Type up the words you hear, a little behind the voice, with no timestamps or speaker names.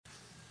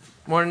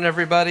Morning,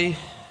 everybody.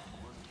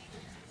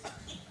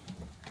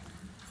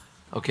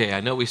 Okay, I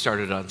know we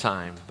started on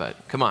time,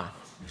 but come on.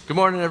 Good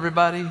morning,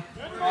 everybody.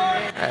 Good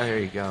morning. There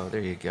you go.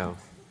 There you go.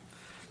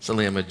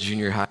 Suddenly I'm a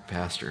junior high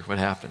pastor. What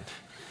happened?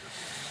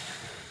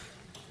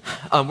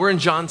 We're in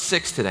John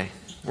 6 today.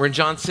 We're in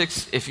John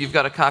 6. If you've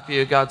got a copy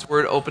of God's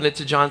Word, open it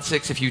to John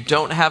 6. If you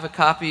don't have a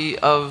copy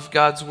of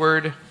God's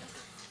Word,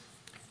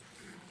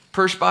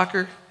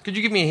 Perschbacher, could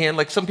you give me a hand?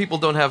 Like some people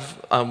don't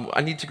have,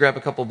 I need to grab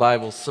a couple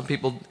Bibles. Some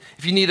people,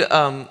 if you need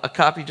a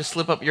copy, just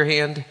slip up your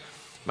hand.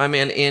 My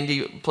man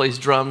Andy plays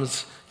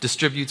drums,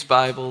 distributes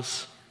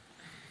Bibles.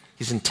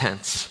 He's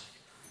intense.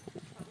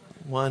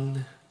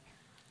 One.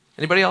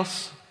 Anybody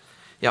else?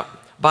 Yeah.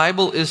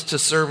 Bible is to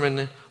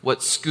sermon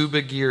what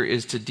scuba gear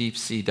is to deep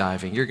sea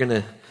diving. You're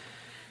gonna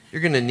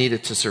need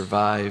it to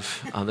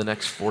survive the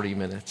next 40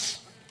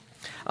 minutes.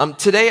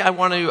 Today I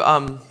want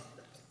to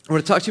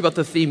talk to you about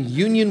the theme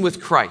Union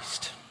with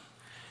Christ.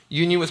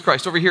 Union with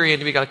Christ. Over here,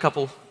 Andy, we got a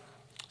couple.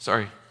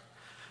 Sorry.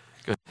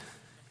 Good.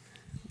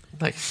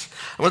 Nice.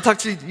 I want to talk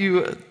to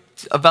you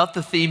about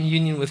the theme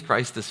Union with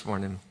Christ this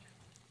morning.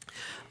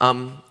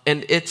 And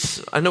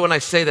I know when I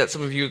say that,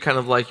 some of you kind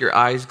of like your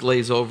eyes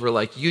glaze over,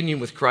 like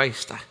union with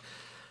Christ. I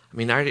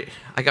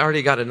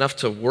already got enough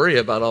to worry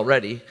about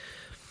already.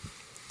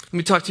 Let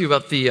me talk to you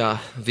about the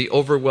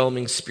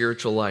overwhelming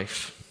spiritual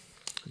life,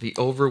 the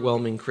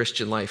overwhelming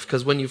Christian life.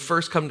 Because when you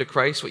first come to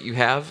Christ, what you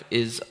have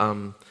is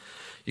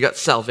you got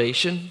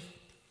salvation,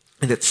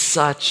 and it's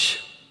such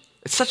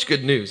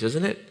good news,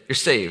 isn't it? You're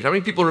saved. How many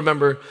people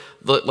remember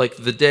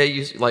the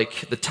day,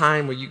 the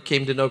time where you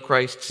came to know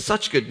Christ?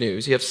 Such good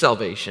news. You have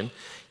salvation.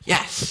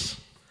 Yes.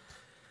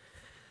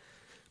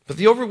 But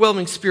the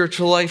overwhelming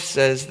spiritual life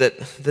says that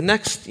the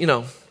next,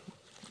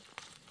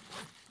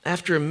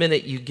 after a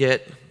minute you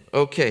get,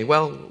 okay,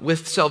 well,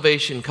 with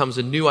salvation comes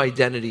a new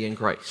identity in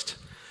Christ.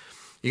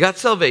 You got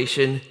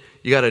salvation,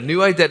 you got a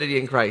new identity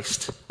in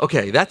Christ.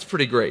 Okay, that's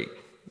pretty great.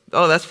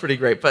 Oh, that's pretty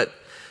great. But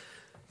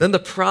then the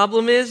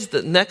problem is,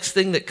 the next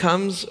thing that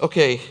comes,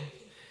 okay,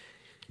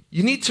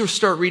 you need to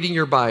start reading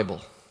your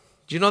Bible.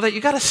 Do you know that?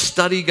 You got to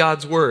study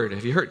God's Word.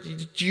 Have you heard?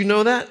 Do you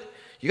know that?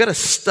 You got to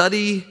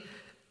study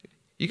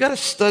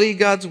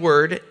God's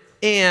Word,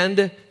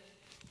 and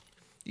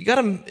you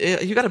got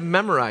to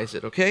memorize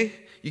it, okay?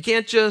 You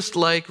can't just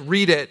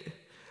read it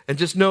and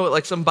just know it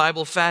like some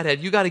Bible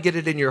fathead. You got to get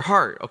it in your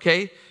heart,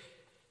 okay?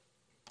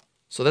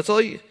 So that's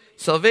all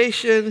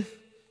salvation,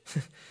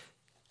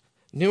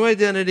 new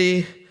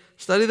identity,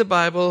 study the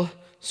Bible,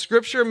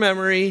 scripture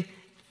memory,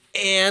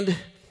 and,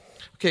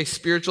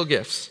 spiritual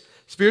gifts.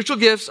 Spiritual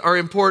gifts are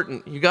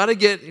important. You got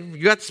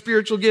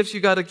spiritual gifts, you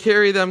got to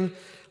carry them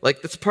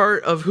like that's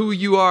part of who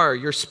you are,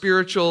 your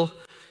spiritual,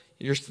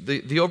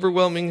 the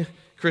overwhelming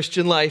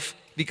Christian life.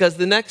 Because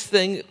the next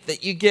thing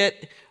that you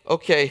get,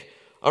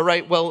 all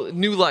right, well,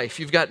 new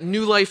life. You've got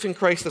new life in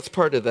Christ, that's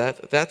part of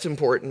that. That's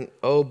important.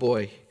 Oh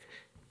boy.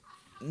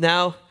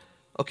 Now,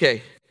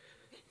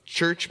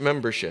 church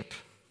membership.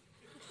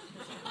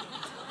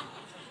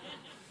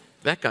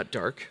 That got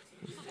dark.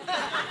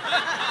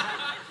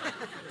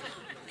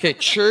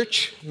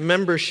 Church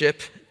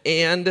membership,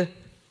 and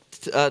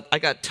I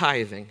got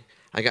tithing.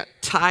 I got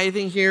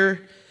tithing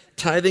here.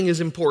 Tithing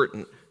is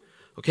important.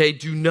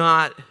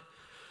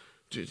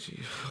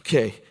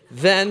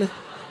 Then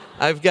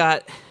I've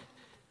got,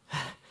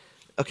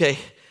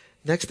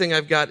 next thing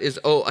I've got is,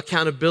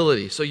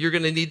 accountability. So you're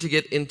going to need to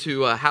get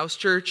into a house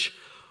church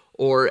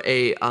or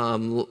a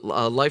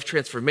life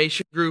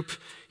transformation group.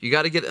 You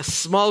got to get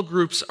small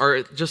groups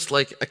are just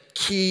like a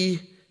key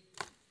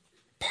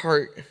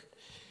part.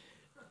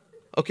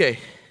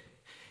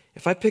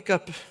 If I pick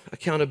up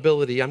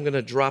accountability, I'm going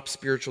to drop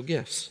spiritual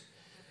gifts.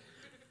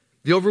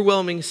 The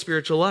overwhelming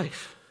spiritual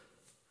life.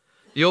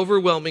 The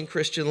overwhelming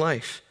Christian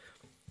life.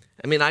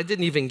 I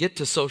didn't even get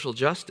to social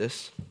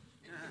justice.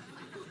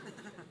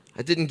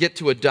 I didn't get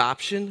to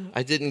adoption.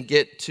 I didn't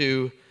get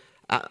to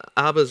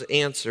Abba's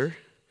answer.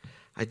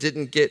 I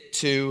didn't get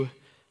to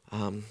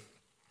a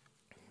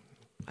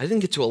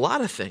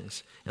lot of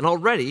things. And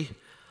already,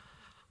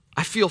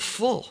 I feel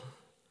full.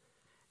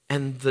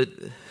 And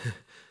do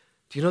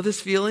you know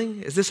this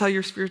feeling? Is this how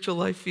your spiritual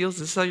life feels?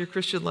 Is this how your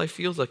Christian life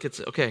feels? Like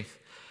it's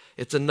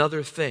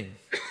another thing.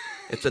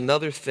 It's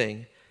another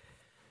thing.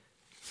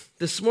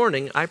 This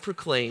morning, I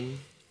proclaim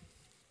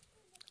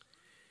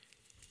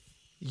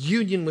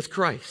union with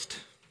Christ.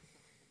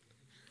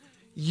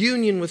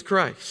 Union with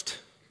Christ.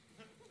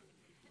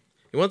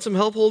 You want some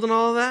help holding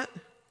all of that?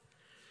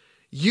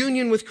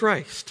 Union with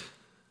Christ.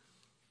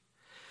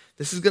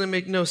 This is going to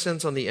make no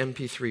sense on the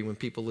MP3 when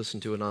people listen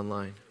to it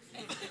online.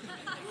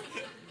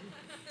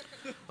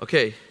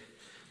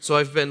 So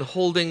I've been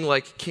holding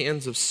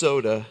cans of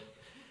soda,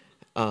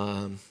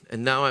 and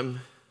now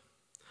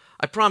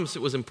I promise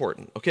it was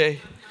important, okay?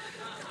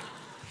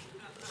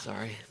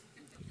 Sorry.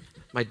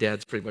 My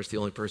dad's pretty much the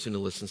only person who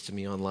listens to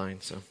me online,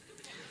 so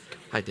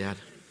hi, Dad.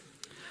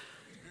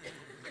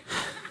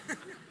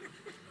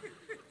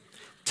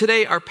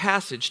 Today, our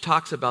passage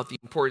talks about the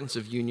importance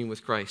of union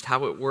with Christ,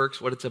 how it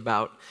works, what it's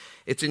about.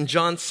 It's in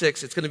John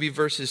 6. It's going to be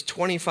verses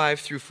 25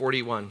 through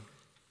 41.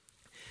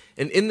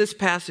 And in this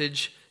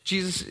passage,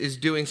 Jesus is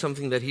doing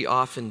something that he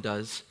often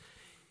does.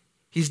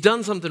 He's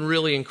done something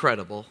really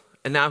incredible,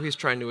 and now he's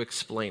trying to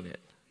explain it.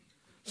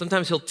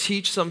 Sometimes he'll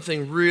teach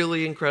something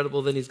really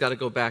incredible, then he's got to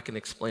go back and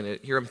explain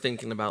it. Here I'm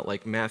thinking about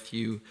like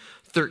Matthew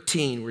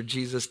 13, where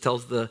Jesus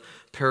tells the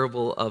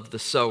parable of the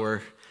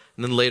sower.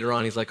 And then later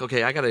on, he's like,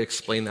 okay, I got to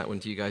explain that one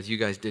to you guys. You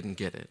guys didn't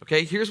get it.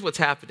 Okay, here's what's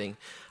happening.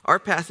 Our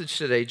passage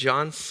today,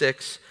 John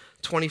 6,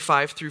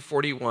 25 through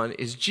 41,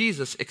 is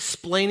Jesus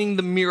explaining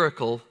the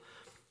miracle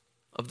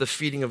of the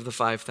feeding of the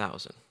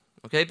 5,000.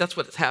 Okay, that's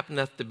what happened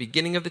at the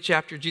beginning of the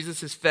chapter. Jesus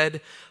has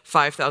fed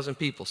 5,000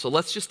 people. So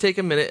let's just take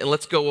a minute and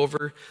let's go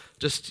over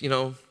just,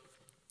 a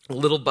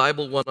little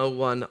Bible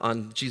 101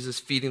 on Jesus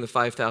feeding the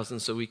 5,000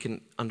 so we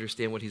can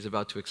understand what he's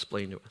about to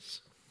explain to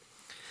us.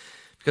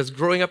 Because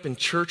growing up in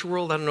church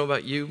world, I don't know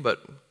about you,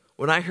 but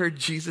when I heard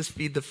Jesus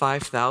feed the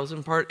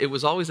 5,000 part, it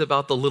was always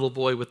about the little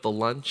boy with the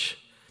lunch.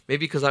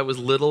 Maybe because I was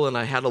little and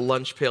I had a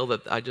lunch pail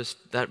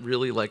that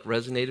really like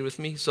resonated with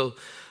me. So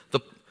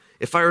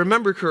if I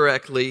remember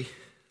correctly,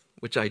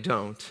 which I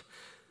don't,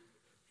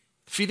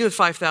 feeding the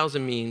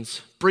 5,000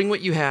 means bring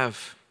what you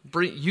have,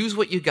 use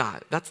what you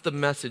got. That's the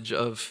message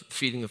of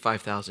feeding the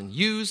 5,000.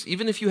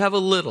 Even if you have a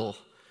little,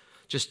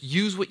 just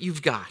use what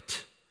you've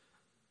got.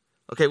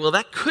 Okay, well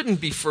that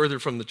couldn't be further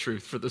from the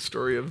truth for the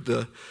story of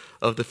the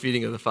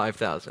feeding of the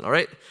 5,000, all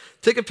right?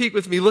 Take a peek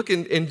with me, look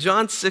in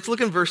John 6, look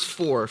in verse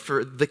 4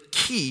 for the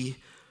key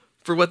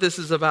for what this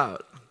is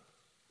about.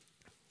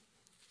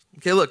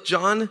 Okay, look,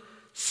 John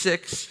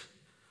 6,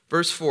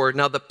 verse 4,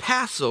 now the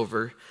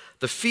Passover,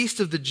 the feast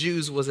of the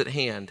Jews was at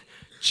hand.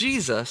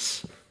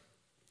 Jesus,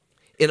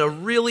 in a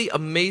really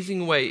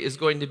amazing way, is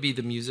going to be,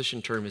 the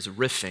musician term is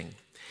riffing.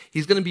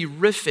 He's going to be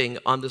riffing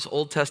on this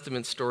Old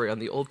Testament story, on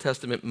the Old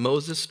Testament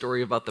Moses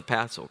story about the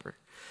Passover.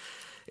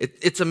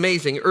 It's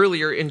amazing.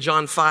 Earlier in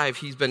John 5,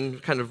 he's been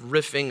kind of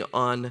riffing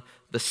on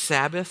the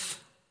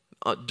Sabbath.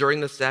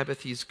 During the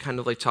Sabbath, he's kind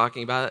of like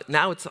talking about it.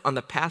 Now it's on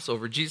the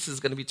Passover. Jesus is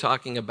going to be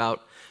talking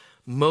about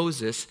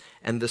Moses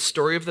and the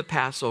story of the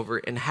Passover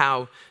and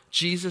how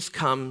Jesus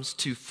comes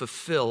to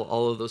fulfill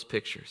all of those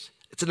pictures.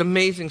 It's an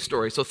amazing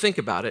story. So think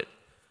about it.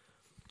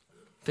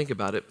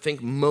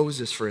 Think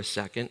Moses for a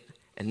second,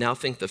 and now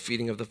think the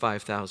feeding of the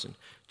 5,000.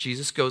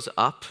 Jesus goes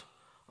up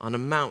on a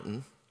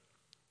mountain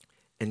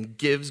and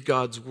gives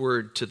God's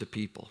word to the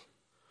people.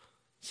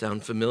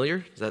 Sound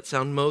familiar? Does that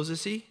sound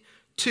Moses-y?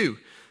 2,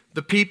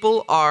 the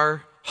people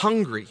are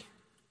hungry,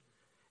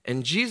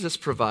 and Jesus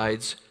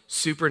provides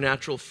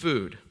supernatural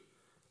food.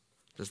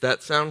 Does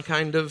that sound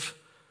kind of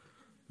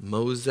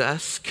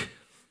Moses-esque?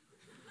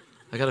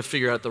 I got to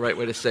figure out the right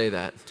way to say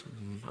that.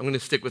 I'm going to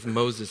stick with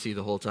Moses-y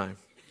the whole time.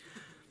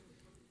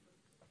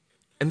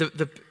 And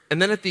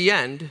then at the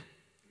end,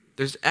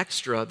 there's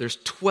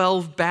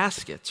 12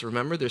 baskets.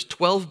 Remember, there's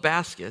 12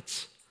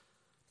 baskets.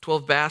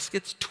 12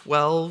 baskets,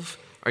 12.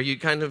 Are you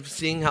kind of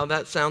seeing how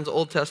that sounds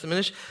Old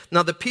Testament-ish?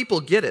 Now the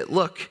people get it.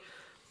 Look,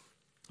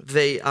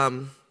 they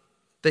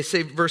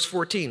say verse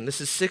 14. This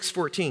is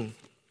 6:14.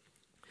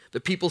 The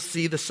people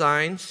see the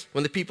signs.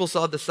 When the people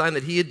saw the sign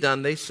that he had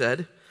done, they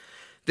said,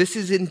 "This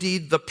is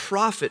indeed the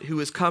prophet who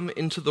has come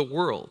into the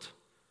world."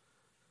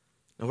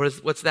 Now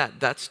what's that?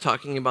 That's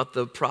talking about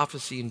the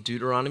prophecy in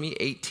Deuteronomy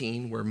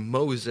 18 where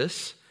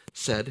Moses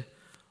said,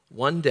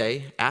 "One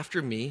day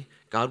after me,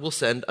 God will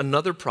send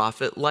another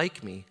prophet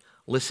like me.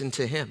 Listen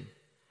to him."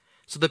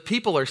 So the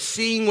people are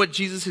seeing what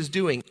Jesus is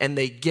doing and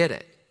they get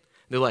it.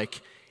 They're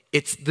like,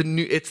 it's the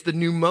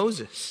new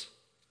Moses.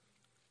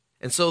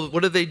 And so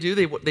what do?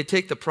 They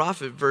take the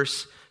prophet,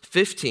 verse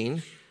 15,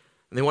 and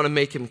they want to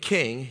make him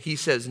king. He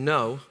says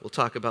no. We'll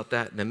talk about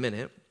that in a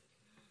minute.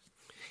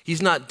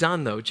 He's not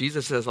done, though.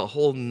 Jesus has a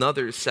whole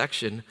nother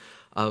section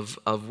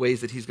of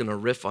ways that he's going to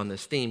riff on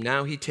this theme.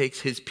 Now he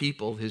takes his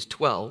people, his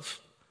 12,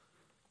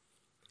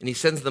 and he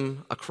sends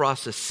them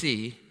across a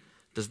sea.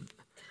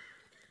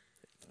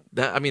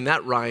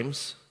 That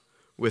rhymes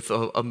with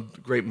a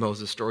great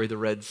Moses story, the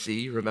Red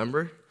Sea,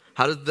 remember?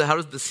 How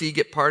does the sea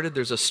get parted?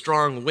 There's a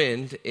strong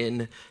wind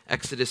in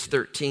Exodus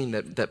 13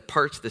 that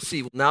parts the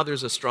sea. Well, now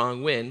there's a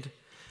strong wind,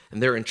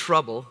 and they're in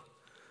trouble.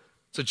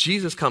 So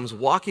Jesus comes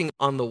walking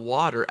on the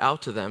water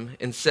out to them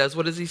and says,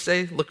 what does he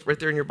say? Look right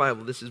there in your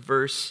Bible. This is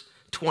verse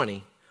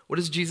 20. What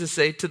does Jesus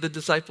say to the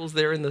disciples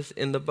there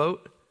in the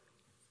boat?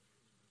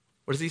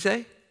 What does he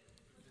say?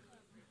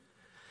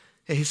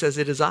 He says,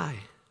 "It is I."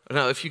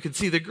 Now, if you could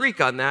see the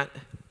Greek on that,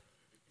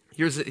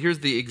 here's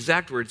the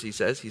exact words he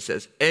says. He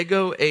says,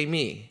 "Ego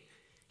eimi."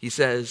 He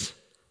says,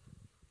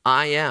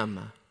 "I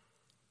am."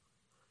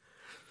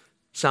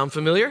 Sound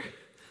familiar?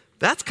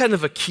 That's kind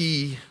of a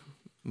key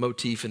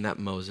motif in that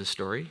Moses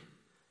story.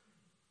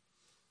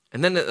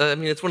 And then,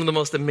 it's one of the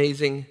most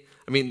amazing,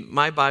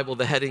 my Bible,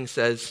 the heading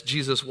says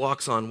Jesus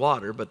walks on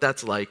water, but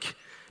that's like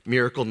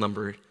miracle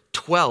number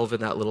 12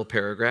 in that little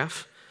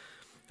paragraph.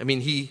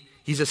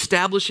 He's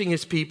establishing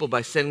his people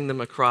by sending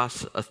them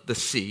across the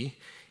sea.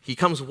 He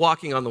comes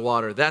walking on the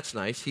water. That's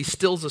nice. He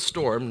stills a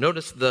storm.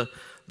 Notice the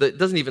It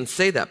doesn't even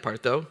say that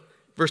part, though.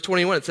 Verse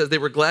 21, it says they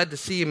were glad to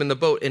see him in the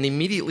boat, and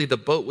immediately the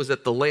boat was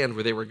at the land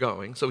where they were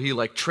going. So he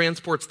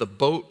transports the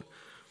boat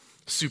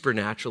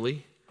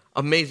supernaturally.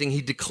 Amazing.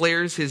 He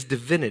declares his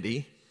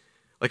divinity.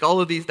 All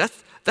of these,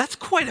 that's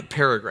quite a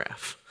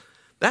paragraph.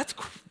 That's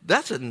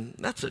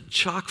a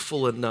chock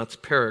full of nuts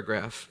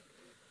paragraph.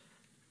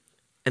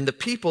 And the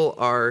people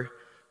are,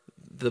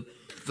 the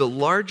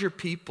larger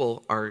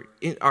people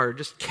are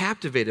just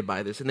captivated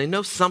by this, and they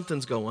know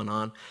something's going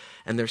on,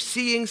 and they're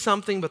seeing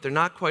something, but they're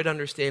not quite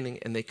understanding,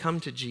 and they come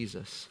to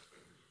Jesus,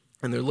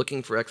 and they're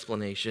looking for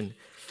explanation,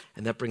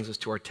 and that brings us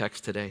to our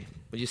text today.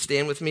 Will you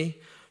stand with me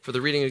for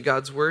the reading of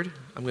God's word?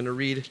 I'm going to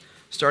read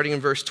starting in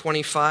verse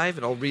 25,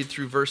 and I'll read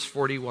through verse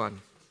 41.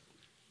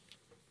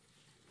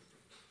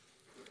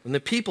 When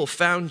the people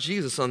found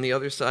Jesus on the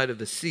other side of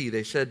the sea,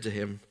 they said to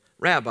him,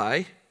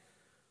 "Rabbi,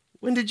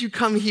 when did you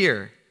come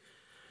here?"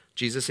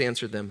 Jesus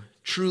answered them,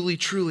 "Truly,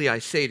 truly, I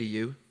say to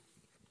you,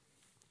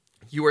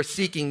 you are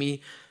seeking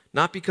me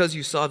not because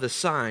you saw the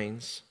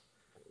signs,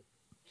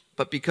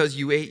 but because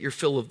you ate your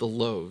fill of the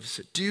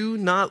loaves. Do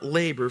not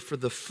labor for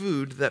the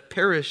food that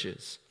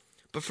perishes,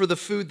 but for the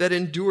food that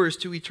endures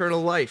to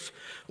eternal life,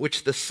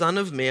 which the Son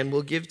of Man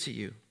will give to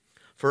you.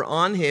 For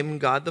on him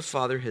God the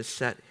Father has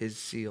set his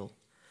seal."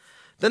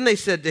 Then they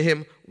said to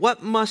him,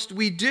 "What must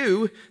we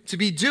do to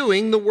be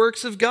doing the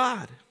works of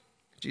God?"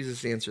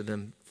 Jesus answered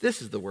them,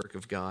 "This is the work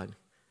of God,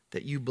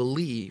 that you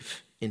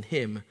believe in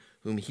him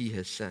whom he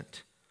has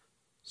sent."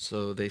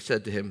 So they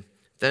said to him,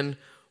 "Then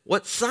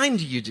what sign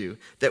do you do,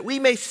 that we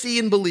may see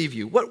and believe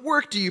you? What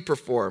work do you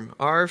perform?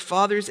 Our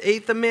fathers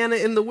ate the manna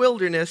in the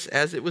wilderness,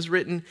 as it was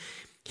written,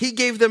 he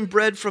gave them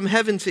bread from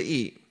heaven to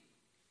eat."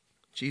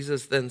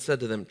 Jesus then said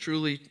to them,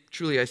 "Truly,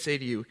 truly, I say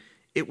to you,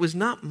 it was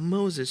not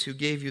Moses who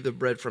gave you the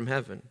bread from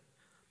heaven,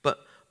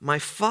 but my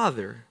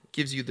Father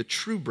gives you the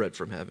true bread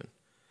from heaven.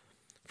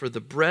 For the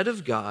bread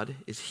of God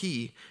is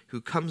he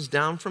who comes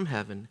down from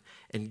heaven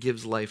and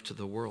gives life to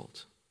the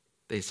world."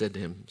 They said to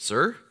him,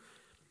 "Sir,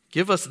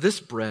 give us this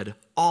bread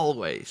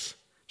always."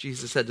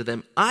 Jesus said to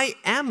them, "I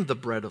am the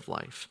bread of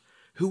life.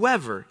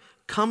 Whoever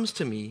comes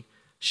to me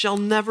shall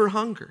never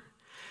hunger,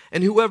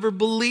 and whoever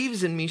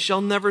believes in me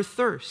shall never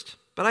thirst.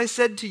 But I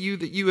said to you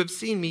that you have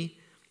seen me,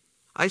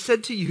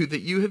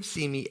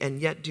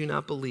 and yet do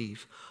not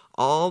believe.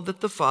 All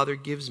that the Father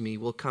gives me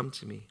will come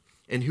to me,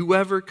 and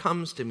whoever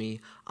comes to me,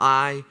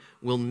 I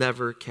will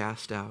never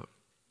cast out.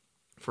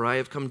 For I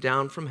have come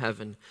down from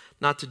heaven,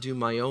 not to do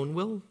my own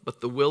will, but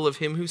the will of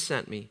him who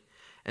sent me.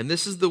 And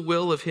this is the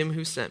will of him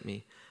who sent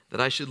me, that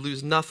I should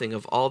lose nothing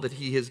of all that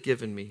he has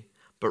given me,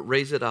 but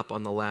raise it up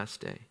on the last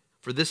day.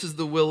 For this is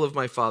the will of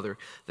my Father,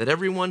 that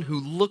everyone who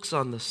looks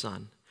on the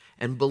Son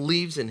and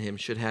believes in him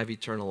should have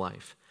eternal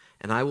life,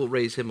 and I will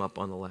raise him up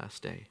on the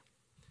last day."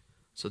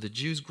 So the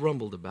Jews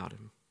grumbled about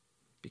him,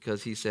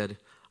 because he said,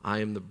 "I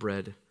am the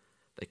bread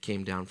that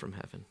came down from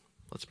heaven."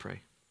 Let's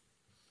pray.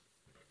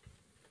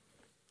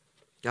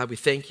 God, we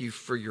thank you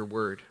for your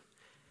word.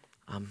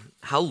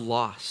 How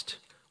lost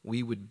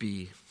we would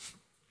be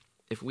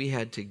if we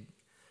had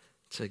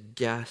to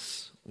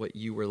guess what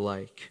you were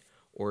like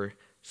or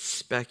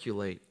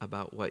speculate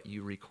about what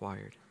you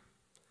required.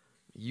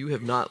 You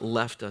have not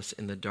left us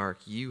in the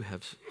dark. You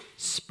have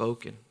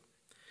spoken.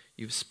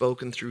 You've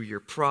spoken through your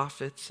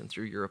prophets and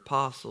through your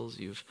apostles.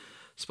 You've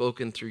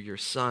spoken through your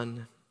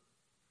Son.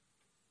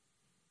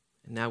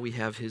 And now we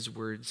have his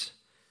words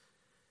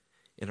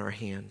in our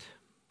hand.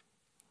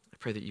 I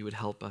pray that you would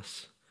help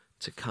us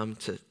to come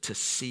to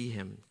see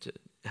him.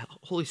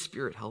 Holy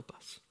Spirit, help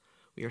us.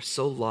 We are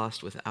so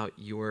lost without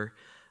your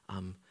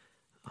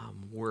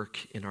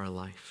work in our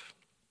life.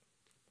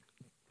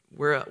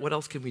 What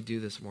else can we do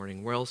this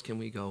morning? Where else can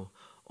we go?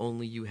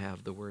 Only you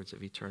have the words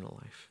of eternal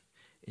life.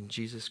 In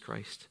Jesus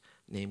Christ's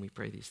name we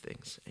pray these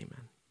things.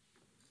 Amen.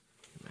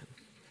 Amen.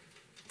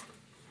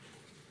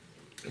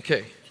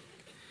 Okay.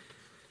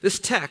 This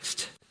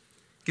text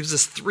gives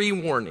us 3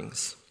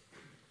 warnings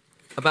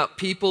about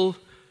people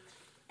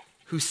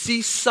who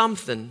see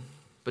something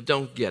but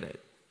don't get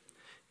it.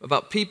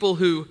 About people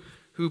who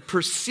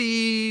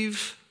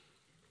perceive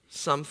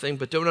something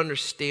but don't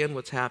understand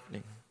what's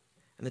happening.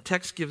 And the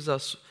text gives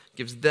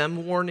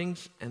them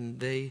warnings, and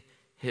they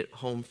hit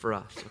home for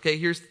us. Okay,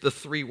 here's the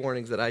 3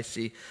 warnings that I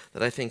see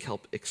that I think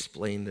help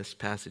explain this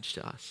passage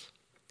to us.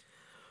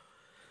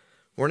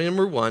 Warning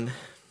number 1,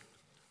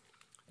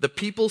 the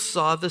people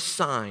saw the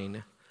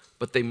sign,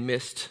 but they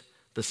missed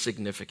the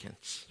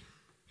significance.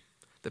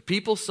 The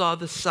people saw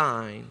the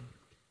sign,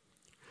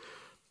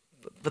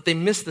 but they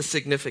missed the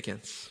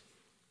significance.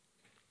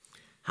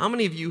 How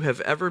many of you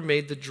have ever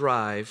made the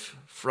drive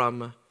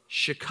from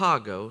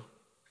Chicago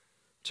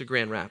to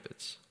Grand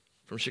Rapids?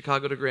 From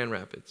Chicago to Grand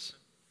Rapids.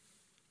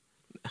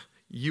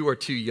 You are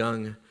too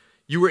young.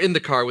 You were in the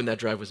car when that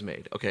drive was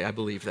made. Okay, I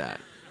believe that.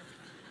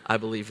 I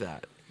believe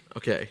that.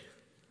 Okay.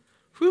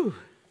 Whew.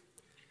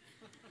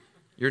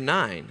 You're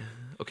 9.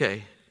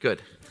 Okay,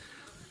 good.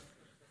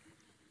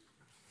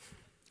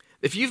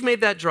 If you've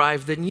made that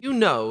drive, then you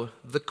know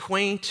the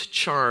quaint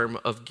charm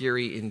of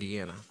Gary,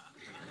 Indiana.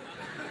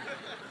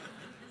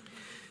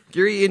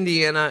 Gary,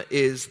 Indiana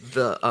is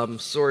the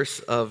source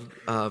of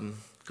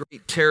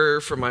great terror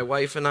for my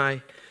wife and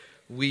I.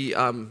 We,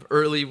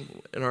 early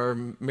in our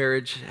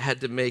marriage,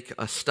 had to make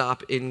a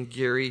stop in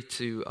Gary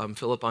to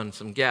fill up on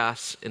some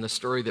gas in a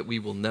story that we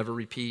will never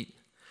repeat.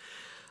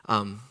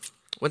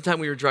 One time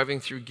we were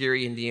driving through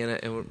Gary, Indiana,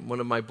 and one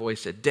of my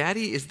boys said,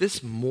 "Daddy, is this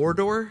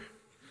Mordor?"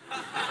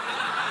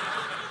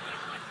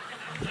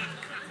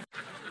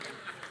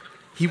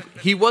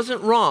 He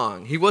wasn't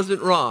wrong. He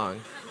wasn't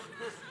wrong.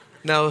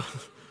 Now,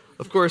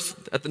 of course,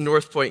 at the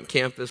North Point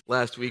campus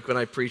last week when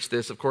I preached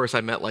this, of course,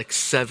 I met like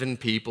 7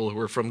 people who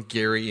were from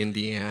Gary,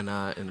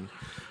 Indiana, and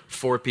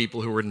 4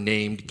 people who were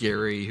named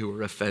Gary who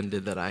were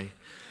offended that I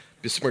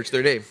besmirched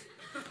their name.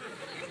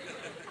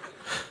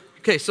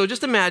 Okay, so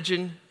just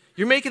imagine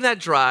you're making that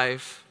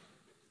drive.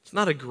 It's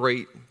not a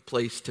great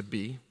place to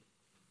be.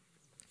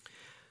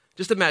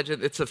 Just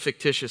imagine it's a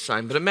fictitious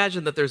sign, but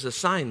imagine that there's a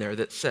sign there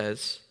that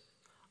says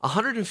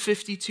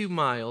 152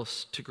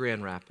 miles to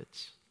Grand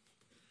Rapids.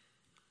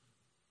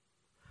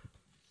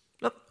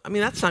 I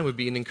mean, that sign would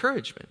be an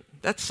encouragement.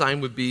 That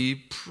sign would be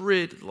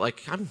pretty,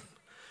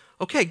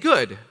 okay,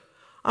 good.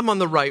 I'm on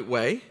the right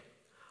way.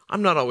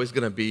 I'm not always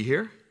going to be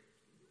here.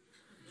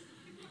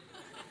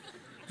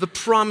 The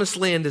promised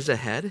land is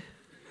ahead.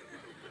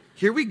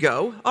 Here we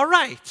go. All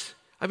right.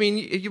 I mean,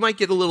 you might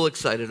get a little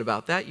excited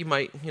about that. You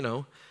might, if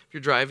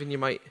you're driving, you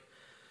might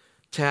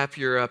tap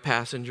your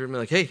passenger and be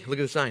like, "Hey, look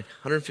at the sign.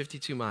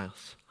 152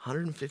 miles.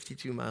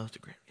 152 miles to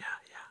Grand." Yeah.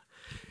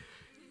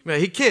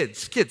 Hey,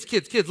 kids,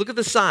 look at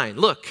the sign.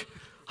 Look,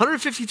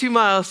 152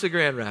 miles to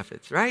Grand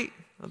Rapids, right?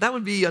 Well, that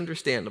would be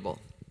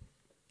understandable.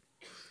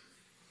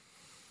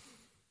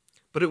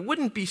 But it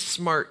wouldn't be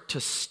smart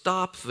to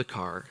stop the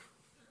car,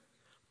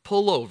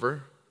 pull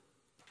over,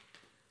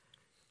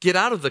 get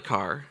out of the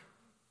car,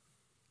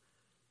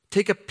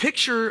 take a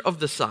picture of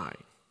the sign,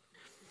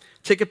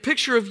 take a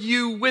picture of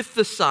you with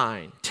the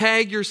sign,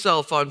 tag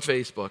yourself on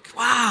Facebook.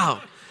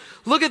 Wow,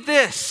 look at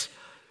this.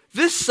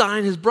 This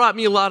sign has brought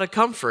me a lot of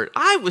comfort.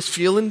 I was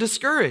feeling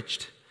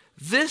discouraged.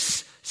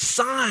 This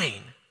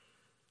sign.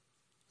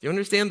 You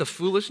understand the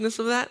foolishness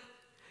of that?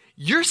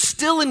 You're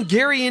still in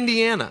Gary,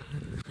 Indiana.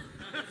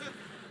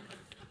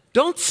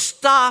 Don't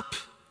stop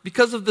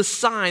because of the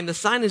sign. The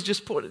sign is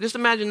just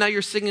imagine now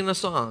you're singing a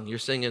song. You're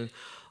singing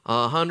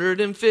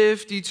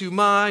 152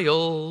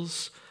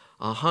 miles,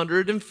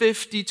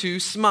 152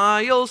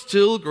 smiles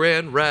till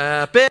Grand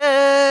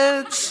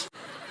Rapids.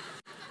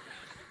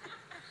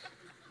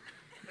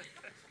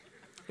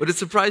 Would it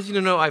surprise you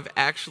to know I've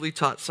actually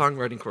taught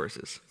songwriting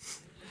courses?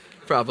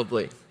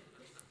 Probably.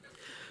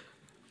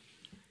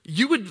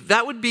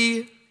 That would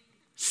be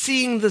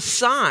seeing the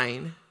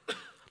sign,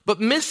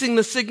 but missing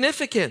the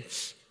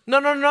significance.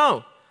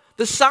 No.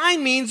 The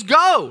sign means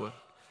go.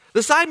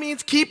 The sign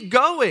means keep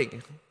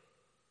going.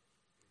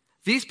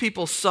 These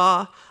people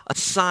saw a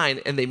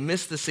sign and they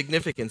missed the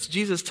significance.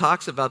 Jesus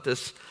talks about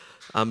this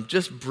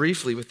just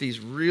briefly with these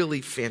really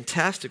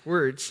fantastic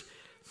words.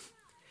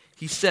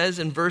 He says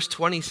in verse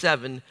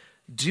 27,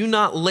 "Do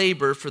not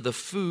labor for the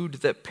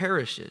food that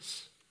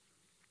perishes."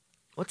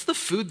 What's the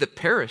food that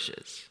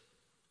perishes?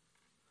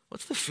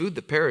 What's the food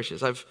that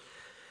perishes? I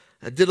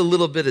did a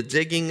little bit of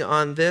digging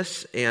on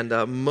this, and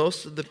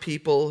most of the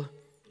people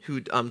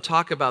who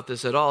talk about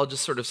this at all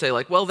just sort of say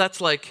well,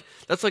 that's like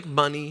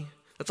money,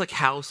 that's like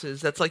houses,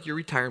 that's like your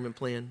retirement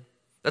plan.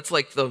 That's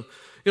like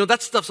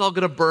that stuff's all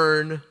going to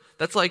burn.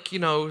 That's like,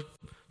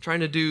 trying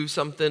to do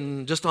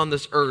something just on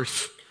this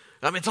earth.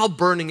 I mean, it's all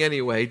burning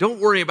anyway.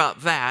 Don't worry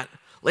about that.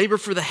 Labor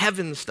for the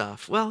heaven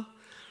stuff. Well,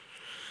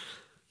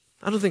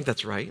 I don't think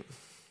that's right.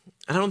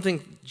 I don't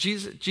think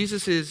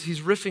Jesus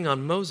he's riffing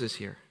on Moses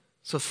here.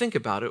 So think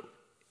about it.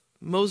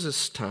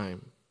 Moses'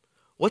 time.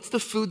 What's the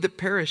food that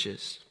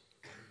perishes?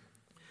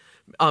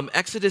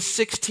 Exodus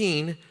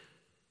 16,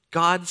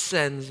 God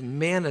sends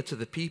manna to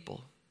the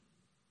people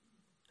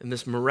in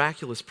this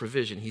miraculous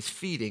provision. He's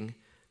feeding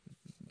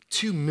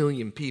 2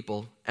 million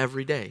people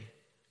every day.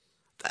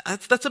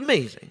 That's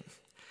amazing.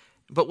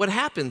 But what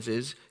happens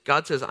is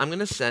God says, "I'm going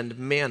to send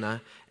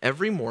manna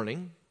every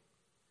morning.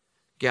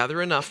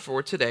 Gather enough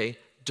for today.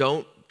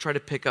 Don't try to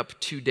pick up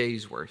 2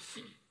 days worth."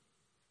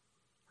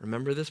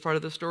 Remember this part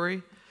of the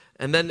story?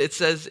 And then it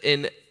says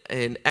in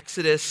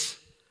Exodus,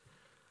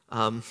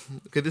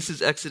 this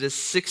is Exodus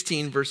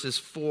 16 verses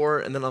 4,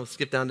 and then I'll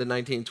skip down to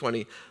 19 and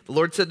 20. The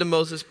Lord said to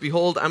Moses,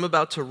 "Behold, I'm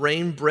about to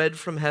rain bread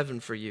from heaven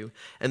for you,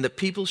 and the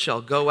people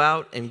shall go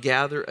out and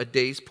gather a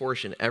day's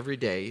portion every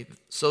day,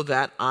 so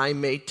that I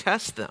may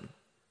test them."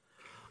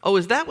 Oh,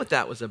 is that what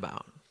that was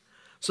about?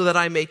 So that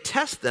I may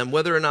test them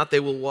whether or not they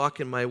will walk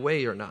in my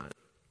way or not.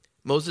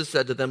 Moses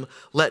said to them,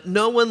 "Let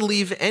no one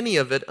leave any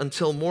of it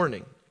until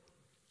morning."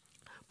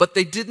 But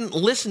they didn't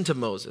listen to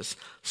Moses.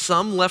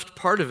 Some left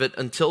part of it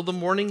until the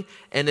morning,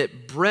 and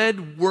it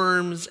bred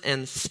worms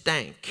and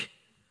stank.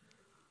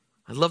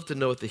 I'd love to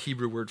know what the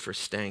Hebrew word for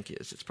stank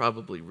is. It's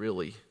probably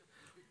really,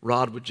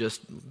 Rod would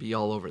just be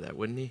all over that,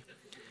 wouldn't he?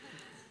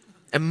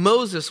 And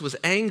Moses was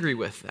angry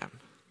with them.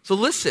 So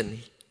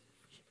listen,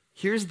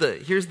 here's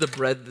the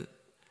bread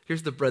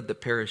that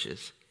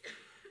perishes.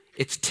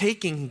 It's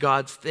taking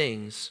God's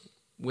things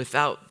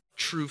without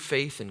true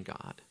faith in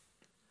God.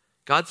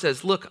 God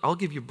says, look, I'll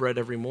give you bread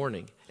every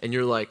morning. And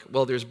you're like,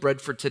 well, there's bread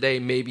for today.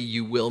 Maybe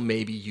you will,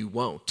 maybe you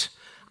won't.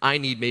 I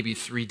need maybe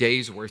 3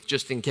 days worth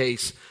just in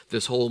case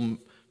this whole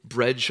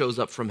bread shows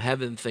up from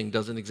heaven thing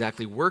doesn't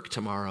exactly work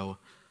tomorrow.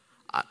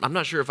 I'm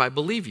not sure if I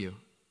believe you.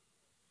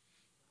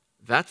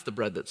 That's the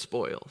bread that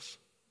spoils.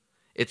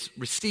 It's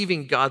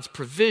receiving God's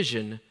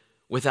provision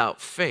without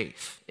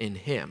faith in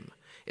him.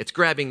 It's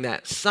grabbing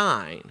that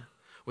sign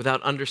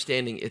without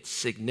understanding its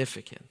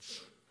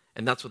significance.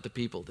 And that's what the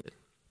people did.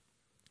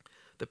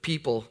 The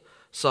people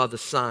saw the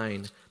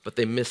sign, but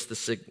they missed the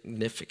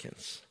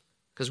significance.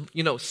 Because,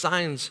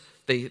 signs,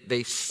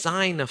 they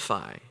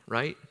signify,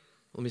 right?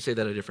 Let me say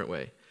that a different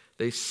way.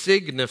 They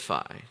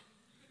signify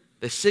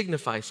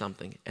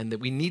something, and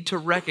that we need to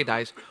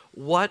recognize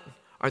what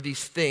are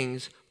these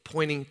things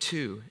pointing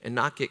to and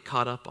not get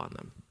caught up on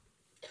them.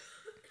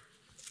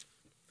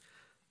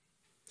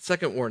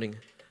 Second warning.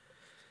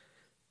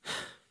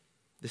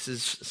 This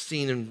is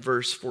seen in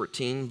verse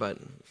 14, but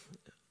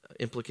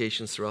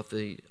implications throughout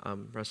the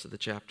rest of the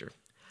chapter.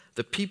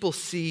 The people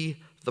see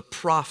the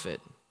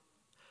prophet,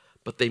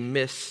 but they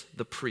miss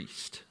the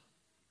priest.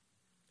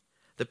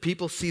 The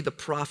people see the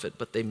prophet,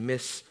 but they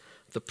miss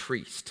the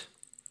priest.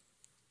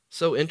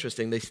 So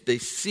interesting. They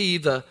see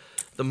the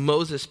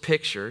Moses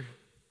picture.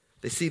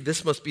 They see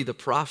this must be the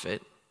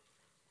prophet,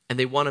 and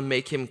they want to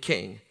make him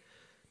king.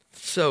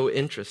 So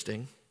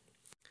interesting.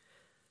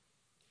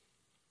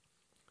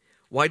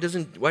 Why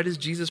does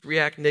Jesus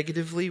react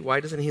negatively? Why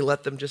doesn't he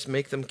let them just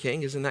make them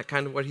king? Isn't that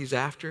kind of what he's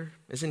after?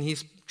 Isn't he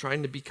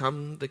trying to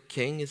become the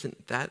king?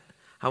 Isn't that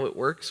how it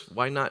works?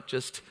 Why not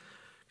just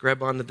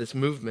grab onto this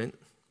movement?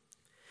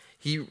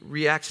 He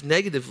reacts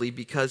negatively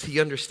because he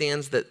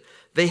understands that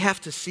they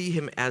have to see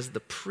him as the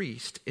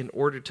priest in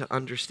order to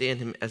understand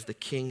him as the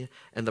king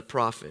and the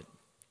prophet.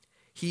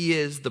 He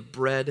is the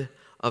bread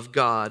of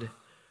God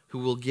who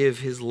will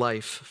give his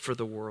life for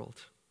the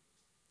world.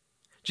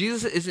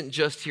 Jesus isn't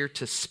just here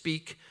to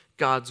speak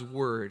God's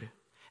word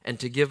and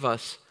to give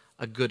us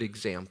a good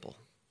example.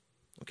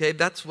 Okay,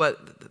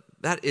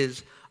 that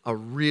is a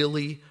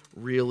really,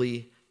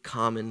 really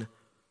common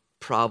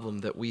problem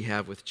that we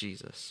have with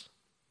Jesus.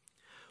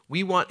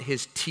 We want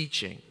his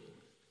teaching.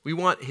 We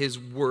want his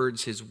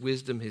words, his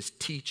wisdom, his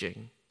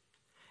teaching,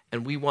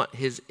 and we want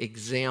his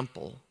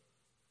example.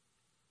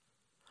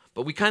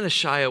 But we kind of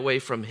shy away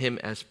from him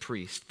as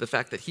priest, the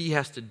fact that he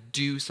has to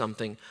do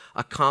something,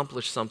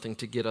 accomplish something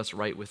to get us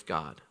right with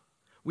God.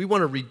 We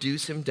want to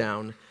reduce him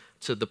down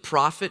to the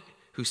prophet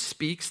who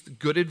speaks the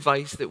good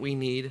advice that we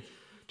need.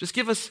 Just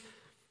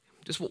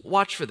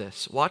watch for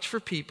this. Watch for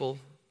people,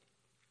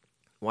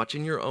 watch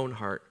in your own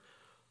heart,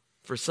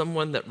 for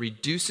someone that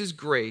reduces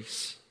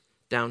grace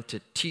down to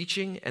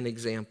teaching and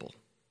example.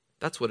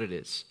 That's what it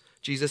is.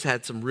 Jesus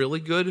had some really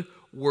good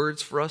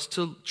words for us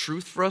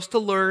truth for us to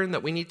learn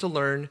that we need to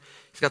learn.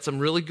 He's got some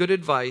really good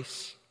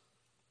advice.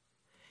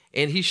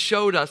 And he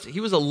showed us, he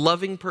was a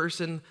loving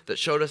person that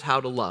showed us how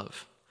to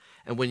love.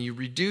 And when you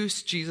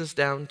reduce Jesus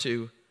down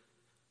to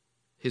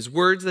his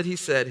words that he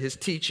said, his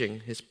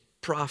teaching, his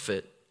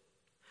prophet,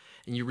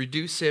 and you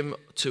reduce him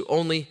to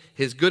only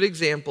his good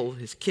example,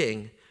 his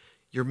king,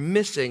 you're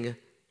missing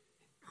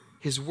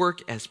his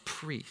work as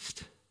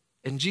priest.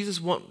 And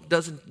Jesus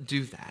doesn't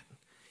do that.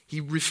 He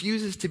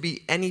refuses to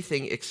be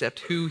anything except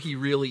who he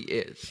really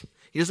is.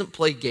 He doesn't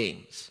play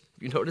games.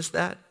 You notice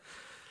that?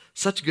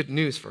 Such good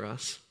news for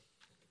us.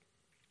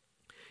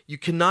 You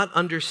cannot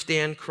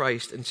understand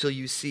Christ until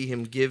you see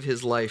him give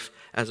his life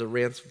as a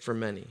ransom for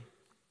many.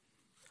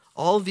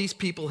 All these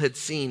people had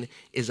seen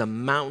is a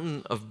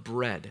mountain of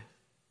bread,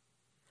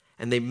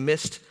 and they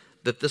missed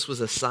that this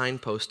was a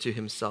signpost to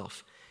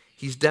himself.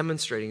 He's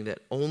demonstrating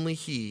that only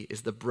he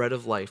is the bread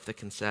of life that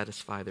can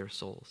satisfy their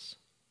souls.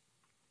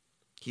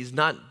 He's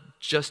not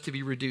just to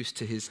be reduced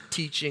to his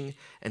teaching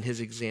and his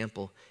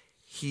example.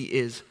 He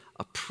is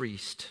a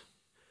priest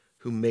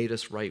who made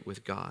us right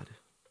with God.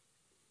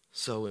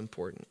 So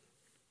important.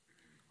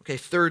 Okay,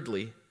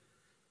 thirdly,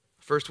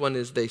 first one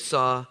is they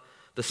saw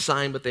the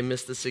sign, but they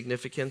missed the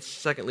significance.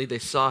 Secondly, they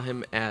saw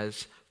him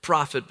as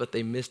prophet, but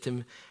they missed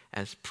him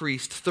as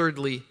priest.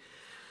 Thirdly,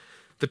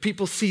 the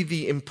people see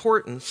the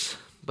importance,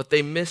 but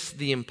they miss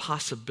the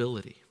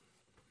impossibility.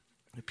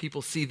 The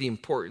people see the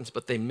importance,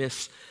 but they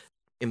miss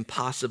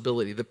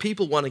impossibility. The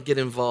people want to get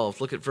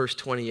involved. Look at verse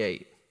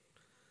 28.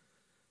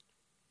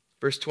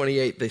 Verse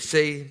 28,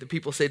 the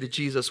people say to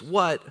Jesus,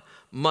 "What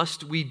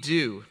must we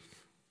do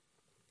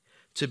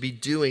to be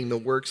doing the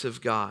works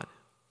of God?"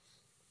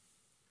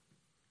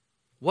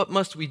 What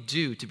must we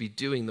do to be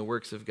doing the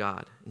works of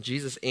God? And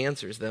Jesus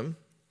answers them,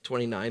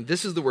 29,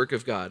 "This is the work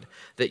of God,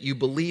 that you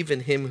believe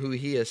in him who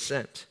he has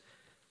sent."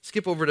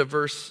 Skip over to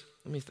verse,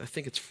 I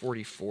think it's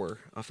 44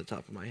 off the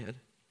top of my head.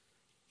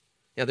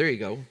 Yeah, there you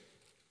go.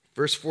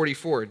 Verse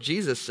 44,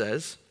 Jesus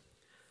says,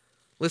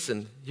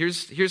 listen,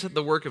 here's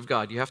the work of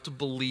God. You have to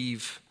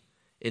believe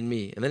in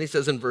me. And then he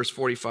says in verse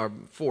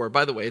 44,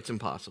 by the way, it's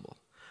impossible.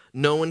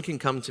 No one can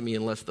come to me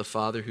unless the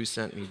Father who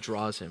sent me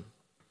draws him.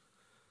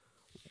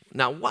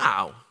 Now,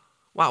 wow.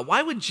 Wow,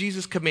 why would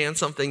Jesus command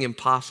something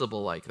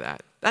impossible like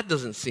that? That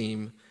doesn't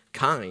seem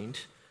kind.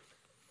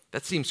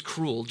 That seems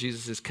cruel.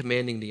 Jesus is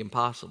commanding the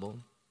impossible.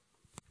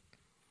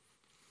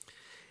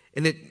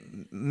 And it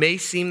may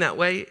seem that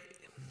way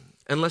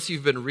unless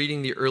you've been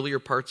reading the earlier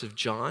parts of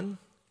John,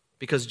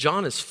 because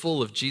John is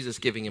full of Jesus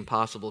giving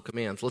impossible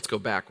commands. Let's go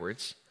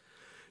backwards.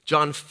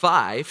 John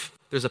 5,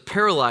 there's a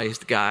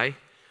paralyzed guy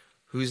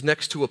who's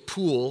next to a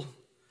pool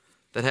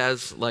that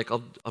has, like,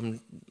 let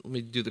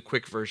me do the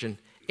quick version.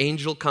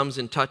 Angel comes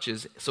and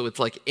touches, so it's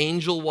like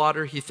angel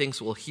water he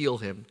thinks will heal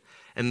him.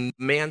 And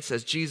the man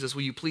says, Jesus,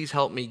 will you please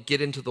help me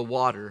get into the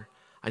water?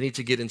 I need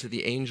to get into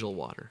the angel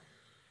water.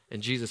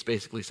 And Jesus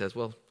basically says,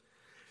 well,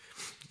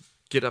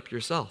 get up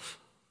yourself,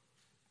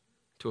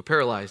 to a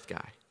paralyzed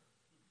guy.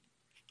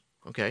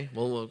 Okay,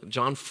 well,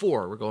 John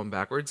 4, we're going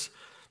backwards.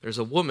 There's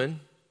a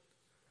woman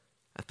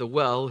at the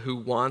well who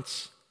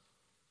wants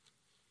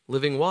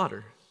living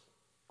water.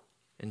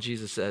 And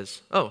Jesus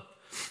says, oh,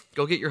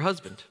 go get your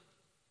husband.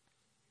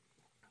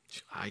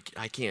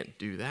 I can't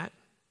do that.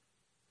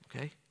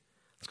 Okay,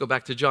 let's go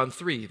back to John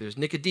 3. There's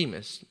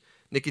Nicodemus.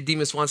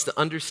 Nicodemus wants to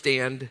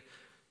understand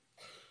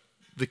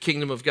the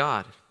kingdom of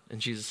God.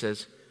 And Jesus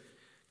says,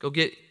 go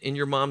get in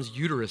your mom's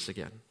uterus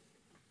again.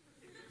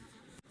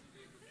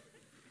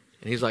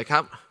 And he's like,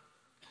 how?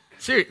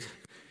 Serious?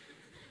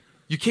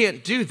 You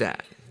can't do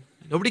that.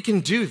 Nobody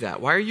can do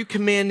that. Why are you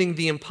commanding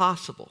the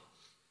impossible?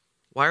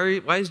 Why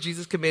is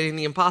Jesus commanding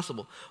the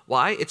impossible?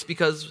 Why? It's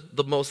because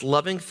the most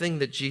loving thing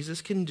that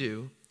Jesus can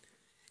do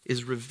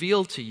is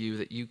reveal to you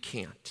that you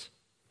can't.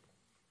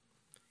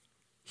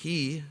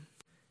 He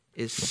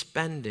is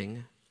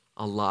spending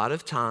a lot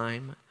of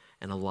time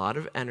and a lot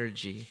of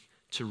energy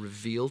to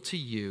reveal to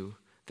you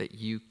that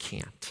you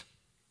can't.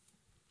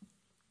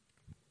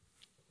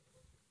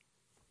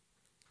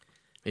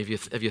 Have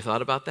you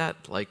thought about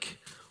that? Like,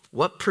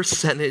 what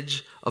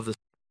percentage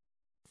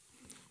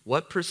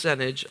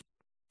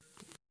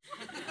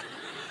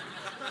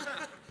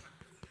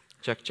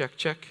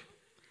check.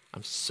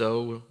 I'm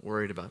so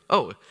worried about,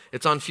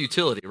 it's on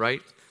futility,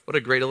 right? What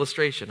a great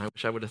illustration. I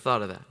wish I would have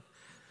thought of that.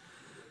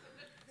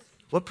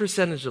 What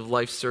percentage of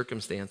life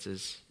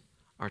circumstances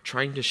are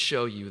trying to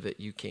show you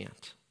that you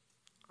can't?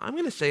 I'm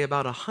going to say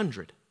about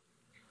 100.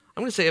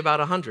 I'm going to say about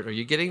 100. Are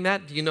you getting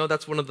that? Do you know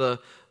that's one of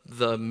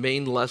the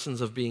main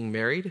lessons of being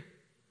married?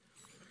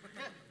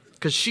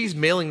 Because she's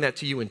mailing that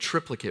to you in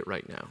triplicate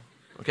right now,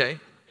 okay?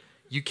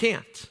 You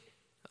can't.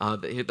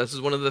 This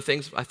is one of the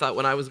things I thought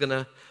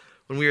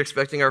when we were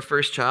expecting our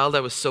first child,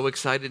 I was so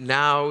excited.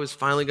 Now I was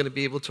finally going to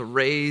be able to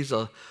raise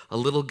a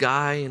little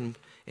guy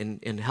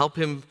and help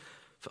him,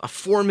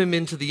 form him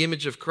into the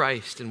image of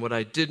Christ. And what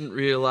I didn't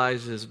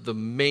realize is the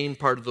main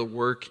part of the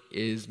work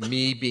is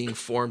me being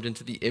formed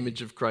into the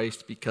image of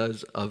Christ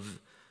because of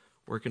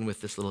working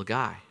with this little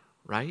guy,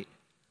 right?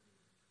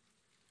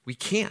 We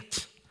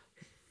can't.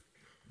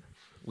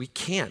 We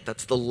can't.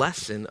 That's the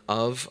lesson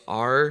of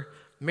our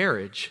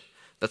marriage.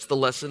 That's the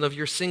lesson of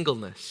your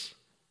singleness.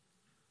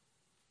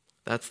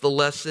 That's the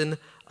lesson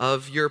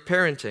of your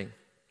parenting.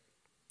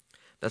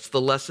 That's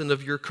the lesson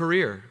of your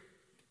career.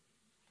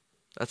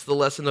 That's the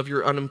lesson of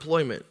your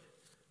unemployment.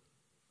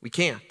 We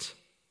can't.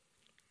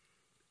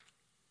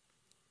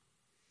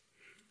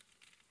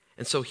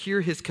 And so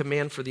hear his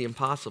command for the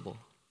impossible.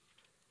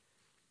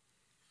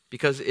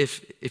 Because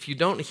if you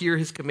don't hear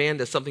his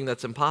command as something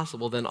that's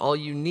impossible, then all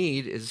you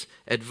need is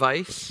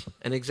advice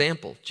and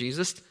example.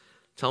 Jesus,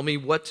 tell me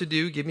what to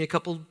do. Give me a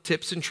couple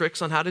tips and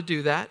tricks on how to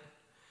do that.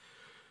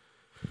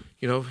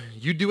 You know,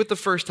 you do it the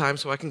first time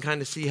so I can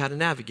kind of see how to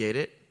navigate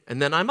it.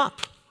 And then I'm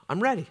up. I'm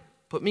ready.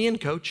 Put me in,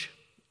 coach.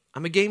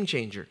 I'm a game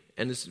changer.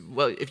 And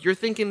if you're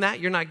thinking that,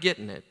 you're not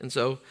getting it. And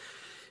so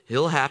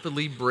he'll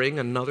happily bring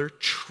another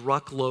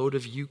truckload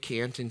of you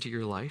can't into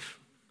your life.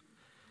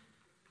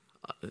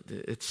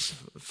 It's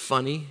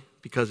funny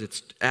because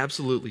it's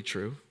absolutely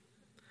true.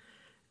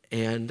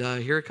 And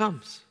here it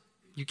comes.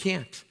 You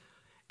can't.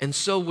 And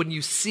so when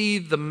you see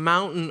the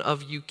mountain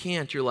of you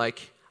can't, you're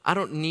like, I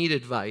don't need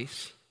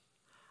advice.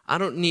 I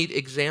don't need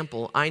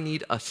example. I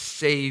need a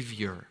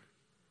Savior.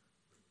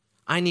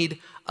 I need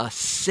a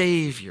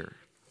Savior.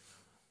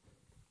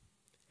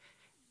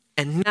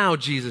 And now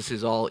Jesus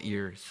is all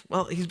ears.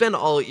 Well, he's been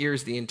all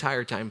ears the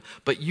entire time,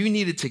 but you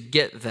needed to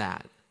get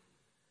that.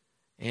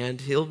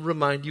 And he'll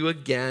remind you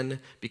again,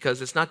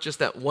 because it's not just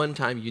that one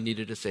time you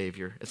needed a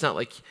Savior. It's not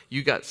like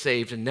you got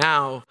saved and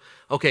now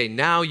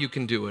you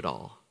can do it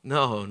all.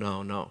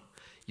 No.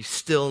 You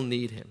still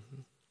need him.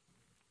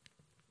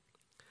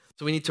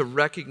 So we need to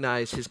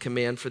recognize his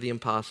command for the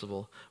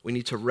impossible. We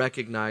need to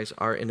recognize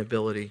our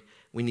inability.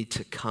 We need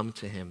to come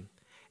to him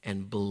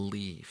and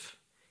believe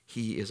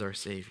he is our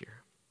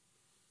Savior.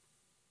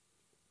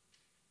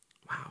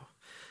 Wow.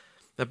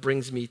 That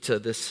brings me to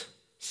this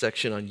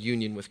section on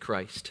union with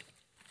Christ.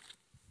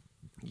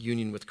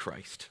 Union with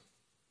Christ.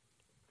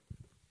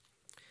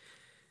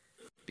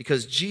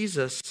 Because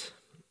Jesus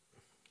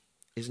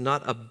is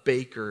not a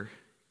baker,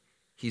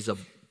 he's a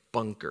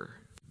bunker.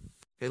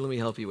 Okay, let me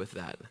help you with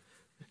that.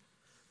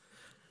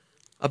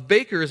 A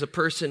baker is a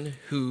person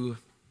who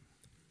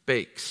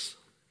bakes.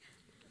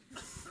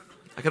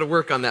 I got to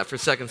work on that for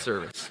second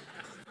service.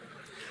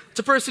 It's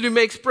a person who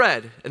makes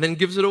bread and then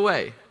gives it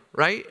away,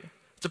 right?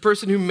 It's a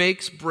person who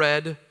makes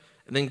bread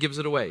and then gives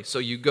it away. So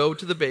you go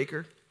to the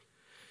baker,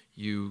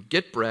 you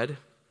get bread,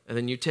 and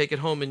then you take it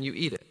home and you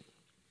eat it.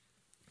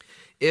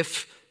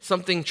 If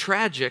something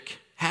tragic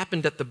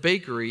happened at the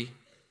bakery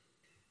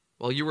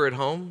while you were at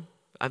home,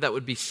 that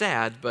would be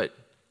sad, but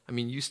I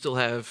mean, you still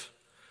have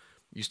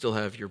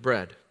your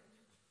bread,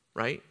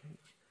 right?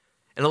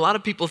 And a lot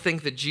of people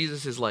think that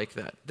Jesus is like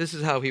that. This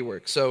is how he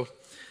works. So,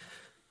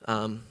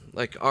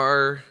 like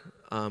our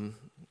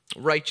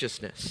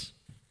righteousness,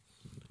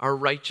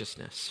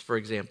 for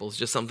example, is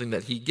just something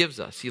that he gives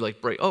us. He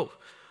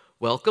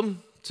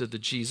welcome to the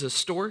Jesus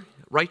store.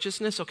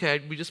 Righteousness,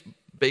 okay, we just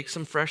baked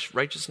some fresh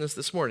righteousness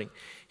this morning.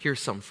 Here's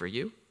some for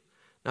you.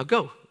 Now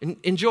go,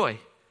 enjoy.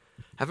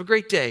 Have a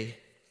great day.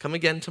 Come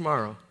again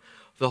tomorrow.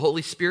 The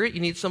Holy Spirit, you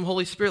need some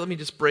Holy Spirit? Let me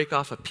just break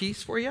off a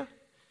piece for you.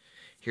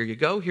 Here you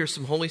go. Here's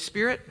some Holy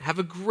Spirit. Have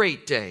a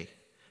great day.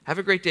 Have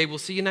a great day. We'll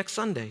see you next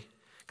Sunday.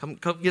 Come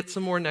get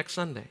some more next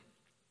Sunday.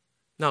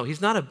 No,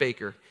 he's not a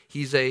baker.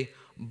 He's a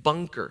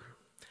bunker.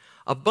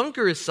 A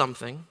bunker is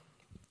something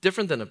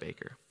different than a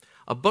baker.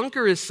 A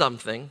bunker is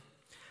something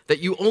that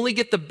you only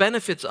get the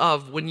benefits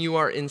of when you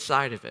are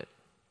inside of it.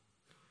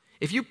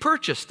 If you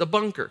purchased a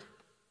bunker,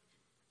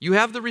 you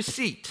have the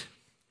receipt.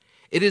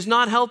 It is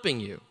not helping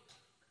you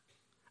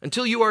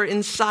until you are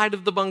inside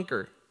of the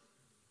bunker.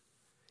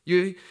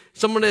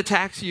 Someone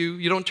attacks you,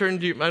 I don't turn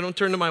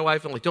to my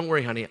wife and don't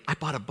worry, honey, I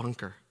bought a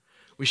bunker.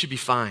 We should be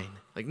fine.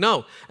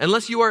 No,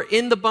 unless you are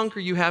in the bunker,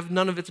 you have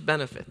none of its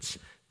benefits.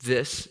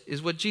 This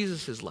is what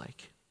Jesus is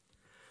like.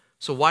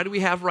 So why do we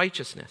have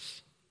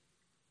righteousness?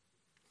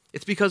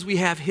 It's because we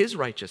have his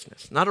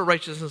righteousness, not a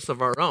righteousness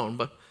of our own,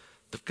 but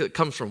that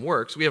comes from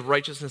works. We have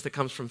righteousness that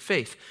comes from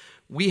faith.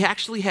 We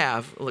actually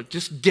have,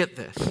 just get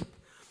this,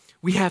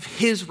 we have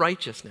his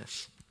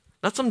righteousness,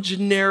 not some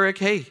generic,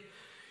 hey,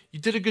 you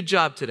did a good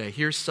job today,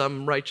 here's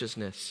some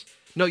righteousness.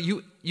 No,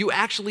 you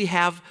actually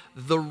have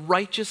the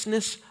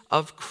righteousness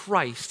of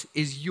Christ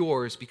is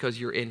yours because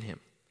you're in him.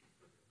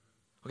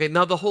 Okay,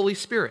 now the Holy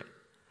Spirit.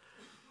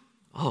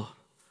 Why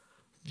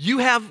do you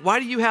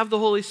have the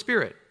Holy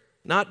Spirit?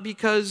 Not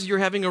because you're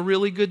having a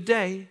really good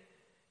day.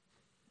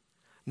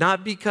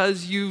 Not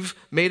because you've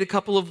made a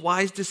couple of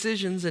wise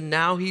decisions and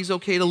now he's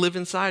okay to live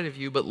inside of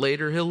you, but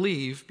later he'll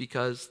leave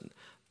because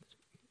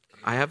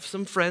I have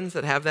some friends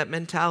that have that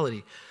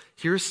mentality.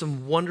 Here's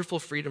some wonderful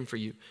freedom for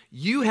you.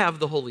 You have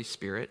the Holy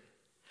Spirit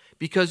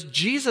because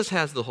Jesus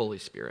has the Holy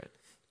Spirit.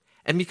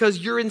 And because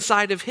you're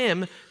inside of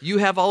him, you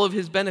have all of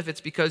his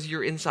benefits because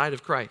you're inside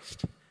of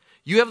Christ.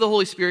 You have the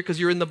Holy Spirit because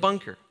you're in the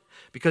bunker.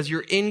 Because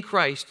you're in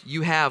Christ,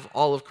 you have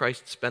all of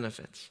Christ's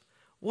benefits.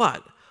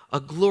 What a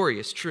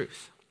glorious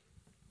truth.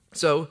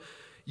 So,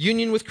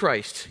 union with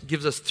Christ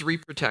gives us 3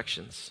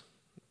 protections.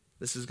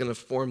 This is going to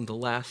form the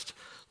last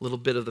little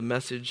bit of the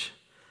message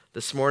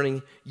this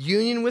morning.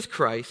 Union with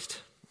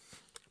Christ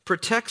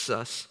protects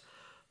us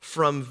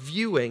from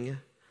viewing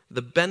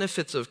the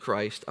benefits of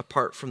Christ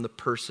apart from the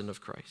person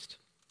of Christ.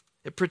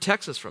 It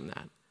protects us from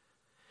that.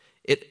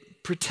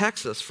 It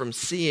protects us from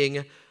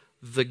seeing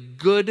the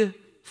good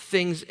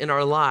things in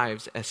our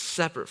lives as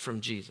separate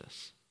from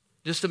Jesus.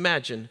 Just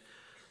imagine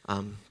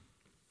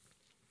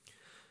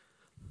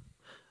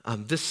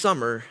this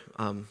summer,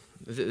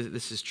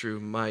 this is true,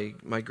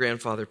 my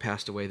grandfather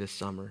passed away this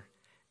summer,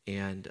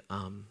 and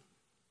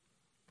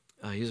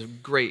he's a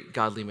great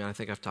godly man. I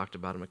think I've talked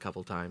about him a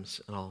couple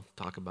times, and I'll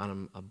talk about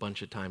him a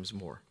bunch of times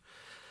more.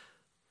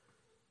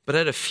 But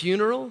at a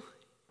funeral,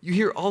 you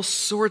hear all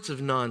sorts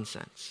of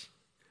nonsense.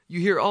 You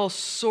hear all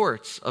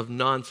sorts of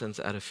nonsense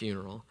at a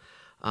funeral.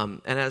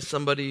 And as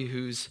somebody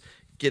who's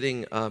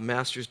getting a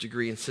master's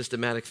degree in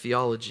systematic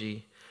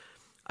theology,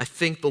 I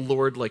think the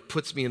Lord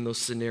puts me in those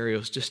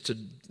scenarios just to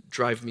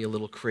drive me a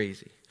little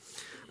crazy.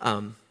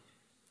 But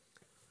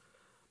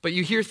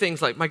you hear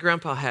things like, my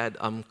grandpa had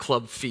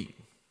club feet,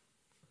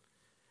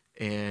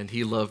 and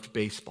he loved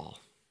baseball.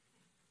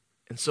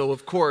 And so,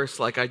 of course,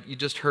 you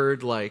just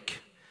heard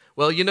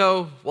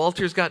well,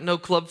 Walter's got no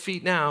club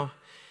feet now.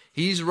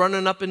 He's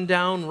running up and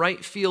down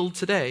right field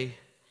today.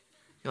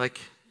 You're like,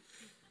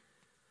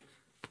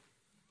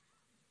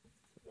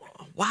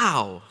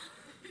 wow.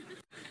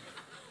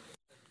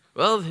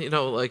 Well,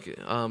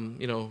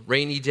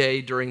 rainy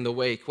day during the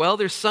wake. Well,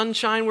 there's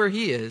sunshine where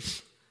he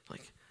is.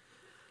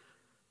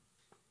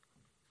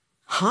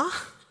 Huh?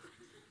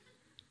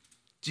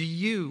 Do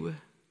you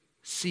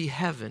see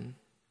heaven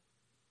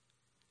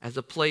as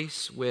a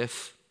place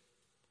with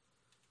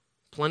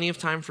plenty of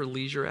time for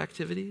leisure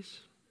activities?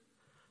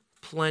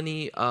 Where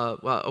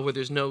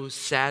there's no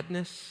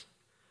sadness,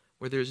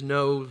 where there's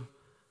no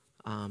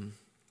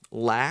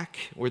lack,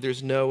 where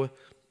there's no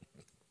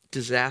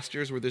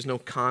disasters, where there's no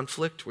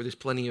conflict, where there's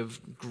plenty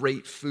of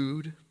great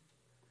food?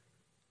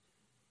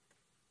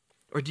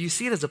 Or do you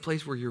see it as a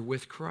place where you're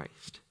with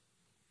Christ?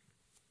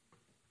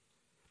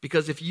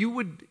 Because if you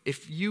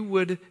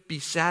would be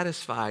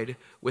satisfied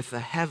with a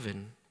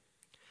heaven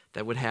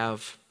that would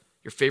have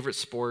your favorite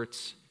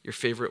sports, your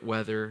favorite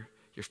weather,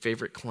 your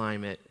favorite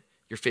climate,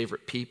 your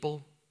favorite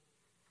people,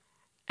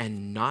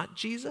 and not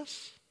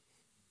Jesus,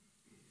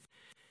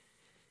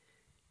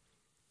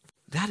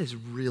 that is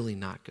really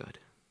not good.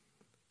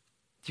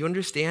 Do you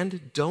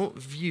understand? Don't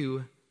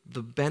view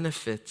the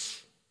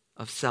benefits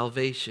of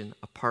salvation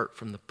apart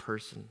from the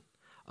person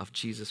of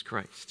Jesus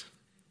Christ.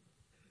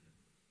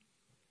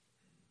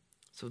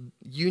 So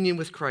union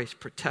with Christ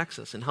protects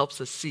us and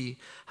helps us see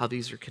how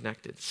these are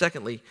connected.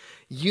 Secondly,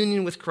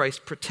 union with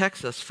Christ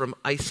protects us from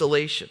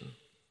isolation.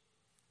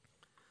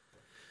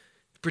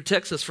 It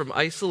protects us from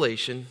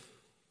isolation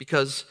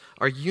because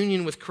our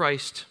union with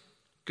Christ,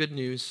 good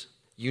news,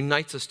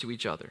 unites us to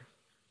each other.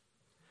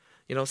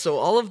 So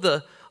all of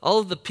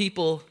the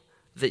people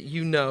that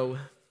you know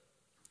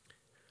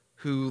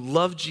who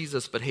love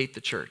Jesus but hate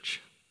the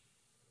church,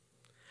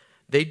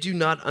 they do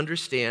not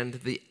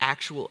understand the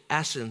actual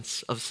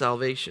essence of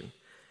salvation.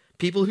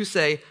 People who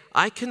say,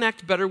 I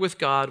connect better with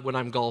God when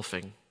I'm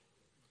golfing,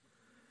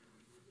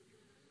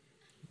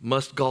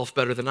 must golf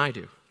better than I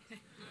do.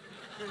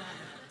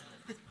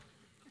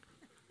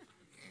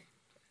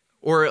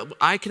 Or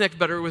I connect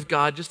better with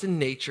God just in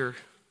nature.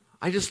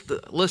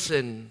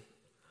 Listen,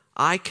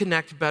 I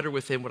connect better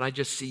with him when I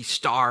just see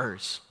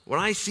stars. When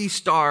I see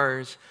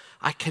stars,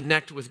 I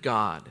connect with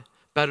God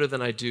better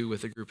than I do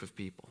with a group of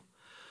people.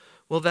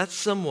 Well, that's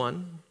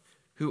someone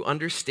who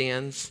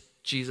understands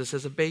Jesus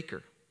as a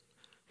baker.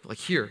 Like,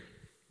 here,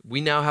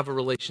 we now have a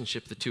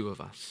relationship, the two of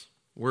us.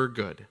 We're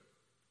good.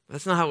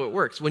 That's not how it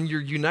works. When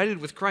you're united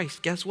with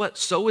Christ, guess what?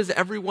 So is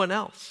everyone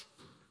else.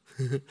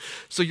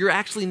 So you're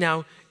actually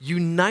now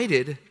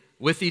united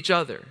with each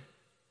other.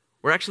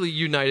 We're actually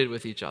united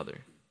with each other.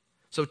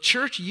 So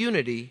church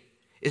unity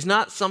is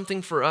not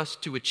something for us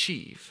to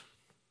achieve.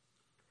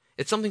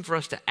 It's something for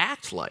us to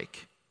act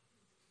like,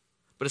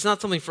 but it's not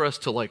something for us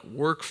to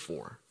work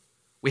for.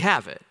 We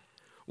have it.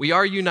 We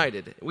are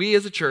united. We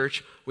as a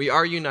church, we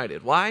are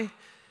united. Why?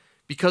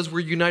 Because we're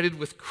united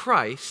with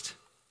Christ,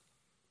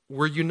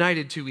 we're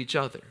united to each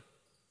other.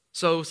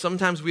 So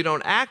sometimes we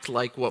don't act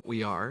like what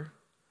we are,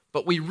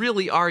 but we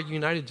really are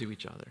united to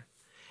each other.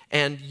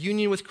 And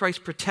union with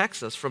Christ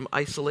protects us from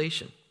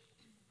isolation.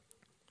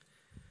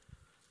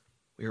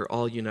 We are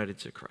all united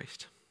to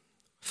Christ.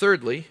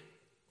 Thirdly,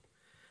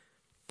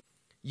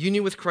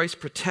 union with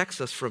Christ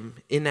protects us from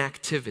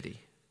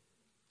inactivity.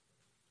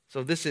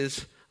 So this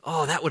is,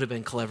 that would have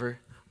been clever.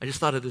 I just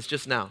thought of this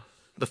just now,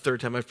 the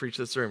third time I've preached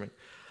this sermon.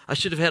 I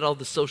should have had all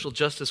the social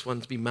justice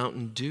ones be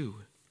Mountain Dew.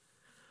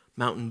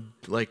 Mountain,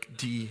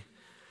 D.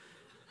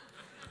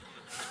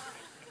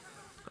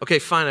 Okay,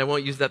 fine, I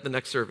won't use that the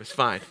next service.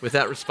 Fine, with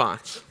that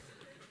response.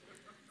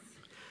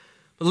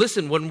 But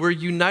listen, when we're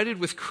united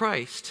with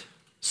Christ,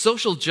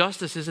 social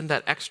justice isn't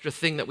that extra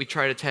thing that we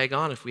try to tag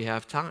on if we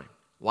have time.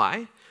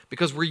 Why?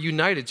 Because we're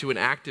united to an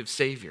active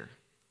Savior.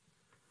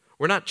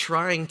 We're not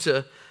trying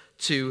to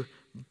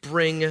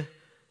bring,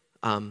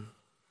 we're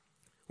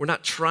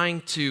not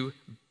trying to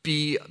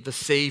be the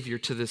Savior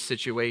to this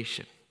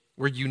situation.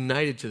 We're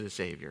united to the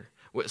Savior.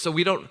 So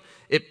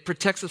it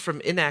protects us from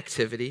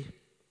inactivity,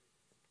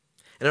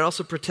 and it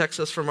also protects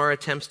us from our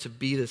attempts to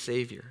be the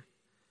Savior.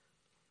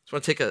 I just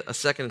want to take a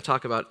second and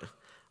talk about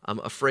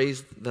a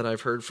phrase that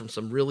I've heard from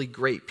some really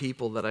great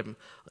people that I'm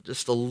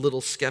just a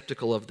little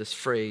skeptical of this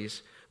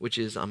phrase, which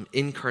is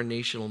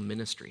incarnational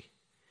ministry.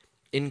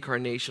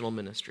 Incarnational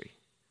ministry.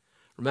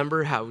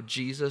 Remember how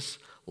Jesus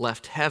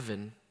left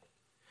heaven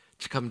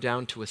to come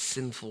down to a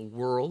sinful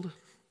world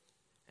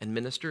and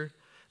minister?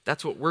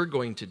 That's what we're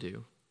going to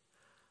do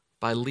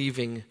by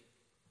leaving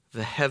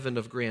the heaven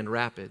of Grand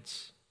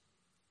Rapids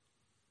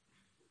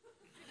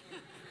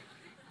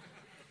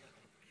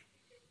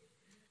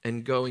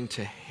and going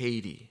to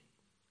Haiti.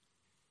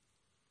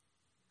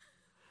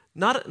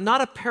 Not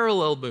a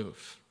parallel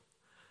move.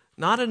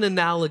 Not an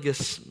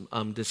analogous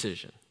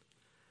decision.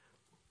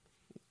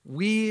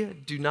 We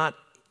do not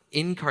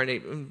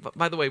incarnate.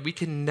 By the way, we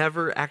can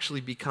never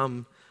actually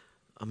become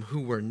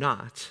who we're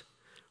not.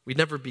 We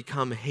never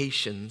become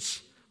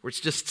Haitians, where it's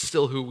just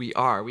still who we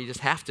are. We just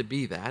have to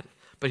be that.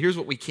 But here's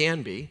what we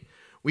can be.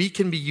 We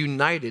can be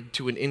united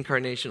to an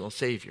incarnational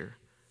Savior.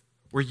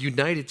 We're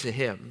united to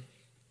Him.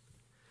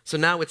 So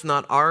now it's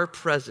not our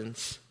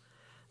presence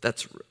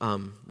that's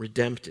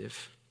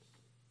redemptive.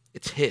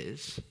 It's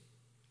His.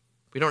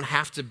 We don't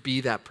have to be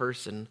that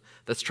person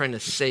that's trying to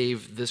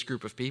save this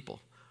group of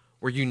people.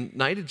 We're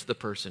united to the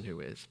person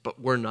who is,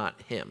 but we're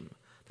not Him.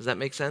 Does that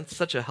make sense?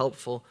 Such a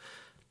helpful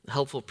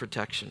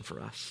protection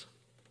for us.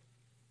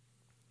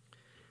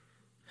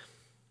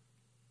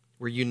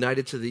 We're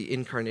united to the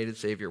incarnated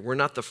Savior. We're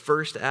not the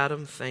first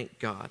Adam, thank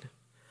God.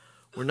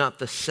 We're not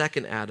the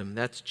second Adam,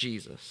 that's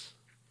Jesus.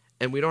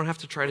 And we don't have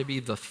to try to be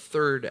the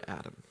third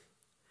Adam.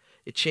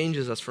 It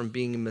changes us from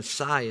being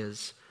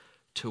messiahs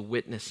to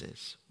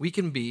witnesses. We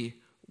can be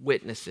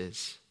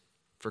witnesses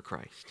for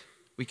Christ.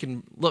 We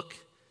can look,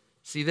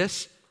 see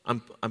this?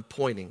 I'm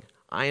pointing.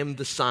 I am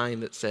the sign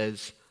that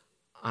says,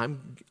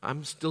 I'm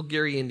still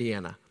Gary,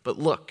 Indiana. But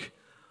look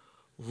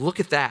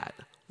at that.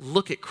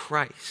 Look at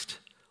Christ.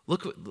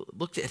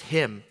 Look at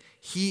Him.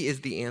 He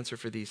is the answer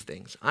for these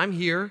things. I'm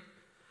here.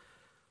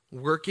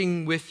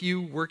 working with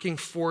you, working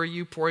for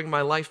you, pouring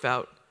my life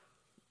out.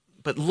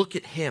 But look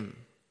at him.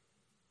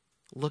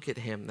 Look at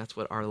him. That's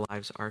what our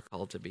lives are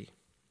called to be.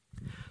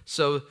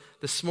 So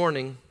this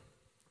morning,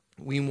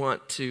 we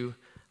want to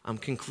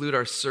conclude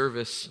our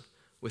service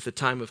with a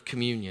time of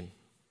communion.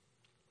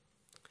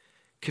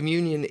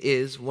 Communion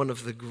is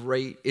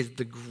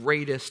the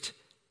greatest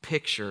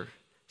picture,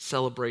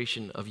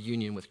 celebration of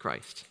union with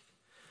Christ.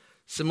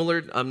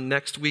 Similar,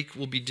 next week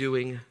we'll be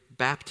doing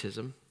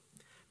baptism.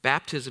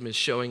 Baptism is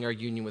showing our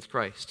union with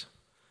Christ.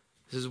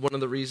 This is one of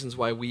the reasons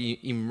why we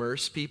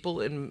immerse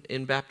people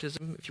in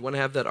baptism. If you want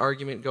to have that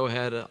argument, go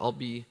ahead. I'll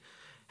be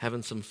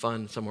having some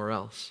fun somewhere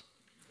else.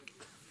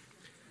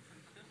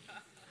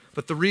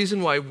 But the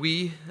reason why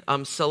we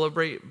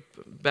celebrate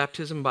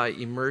baptism by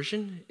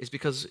immersion is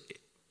because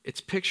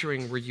it's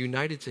picturing we're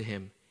united to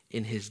him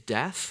in his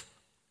death.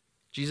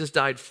 Jesus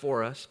died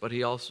for us, but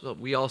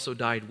we also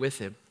died with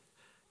him.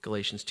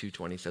 Galatians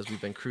 2:20 says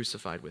we've been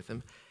crucified with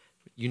him.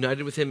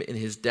 United with him in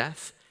his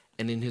death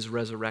and in his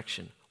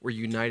resurrection. We're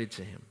united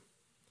to him.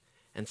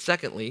 And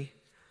secondly,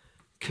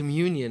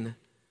 communion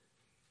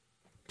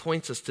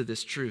points us to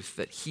this truth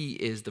that he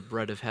is the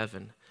bread of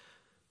heaven.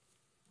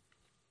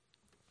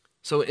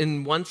 So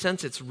in one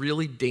sense, it's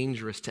really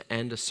dangerous to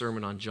end a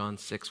sermon on John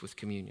 6 with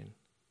communion.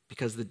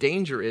 Because the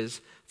danger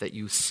is that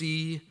you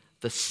see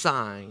the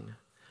sign,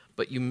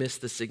 but you miss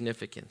the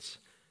significance.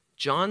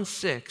 John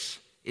 6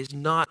 is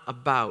not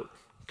about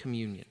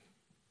communion.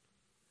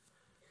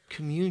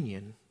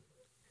 Communion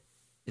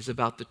is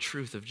about the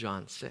truth of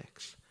John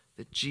 6,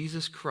 that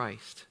Jesus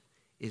Christ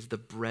is the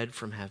bread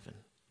from heaven.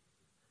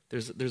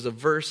 There's a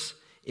verse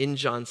in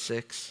John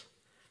 6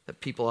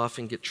 that people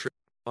often get tripped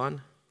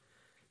on.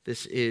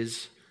 This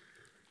is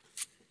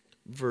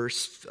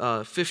verse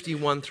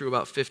 51 through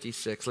about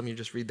 56. Let me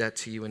just read that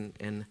to you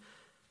and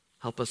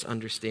help us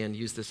understand,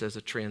 use this as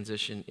a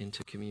transition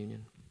into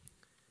communion.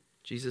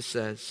 Jesus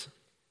says,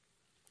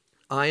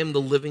 I am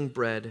the living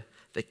bread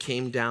that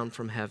came down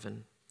from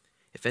heaven.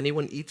 If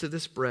anyone eats of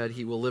this bread,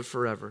 he will live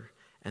forever.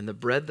 And the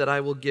bread that I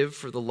will give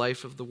for the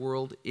life of the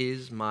world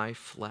is my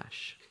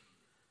flesh.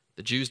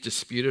 The Jews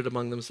disputed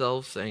among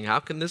themselves, saying, how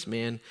can this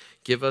man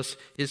give us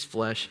his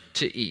flesh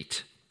to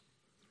eat?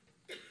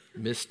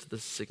 Missed the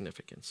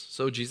significance.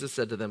 So Jesus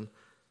said to them,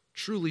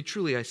 truly,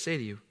 truly, I say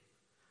to you,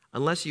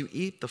 unless you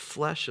eat the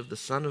flesh of the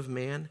Son of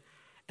Man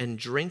and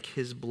drink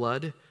his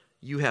blood,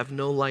 you have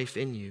no life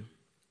in you.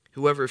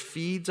 Whoever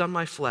feeds on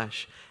my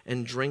flesh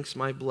and drinks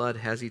my blood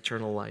has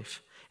eternal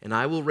life, and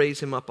I will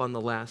raise him up on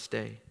the last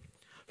day.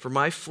 For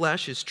my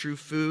flesh is true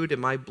food, and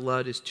my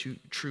blood is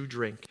true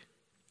drink.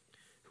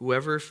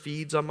 Whoever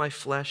feeds on my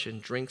flesh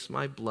and drinks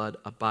my blood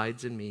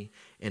abides in me,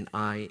 and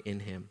I in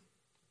him.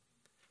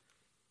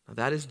 Now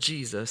that is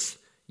Jesus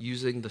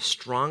using the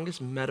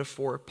strongest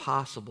metaphor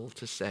possible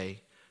to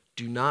say,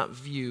 do not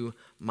view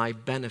my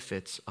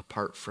benefits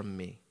apart from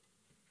me.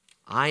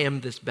 I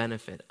am this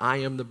benefit. I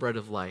am the bread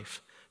of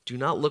life. Do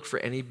not look for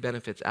any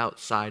benefits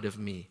outside of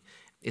me.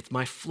 It's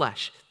my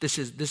flesh. This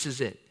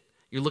is it.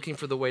 You're looking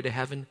for the way to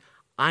heaven?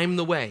 I'm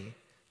the way.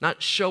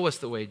 Not show us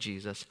the way,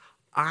 Jesus.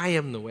 I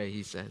am the way,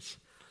 he says.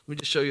 Let me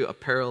just show you a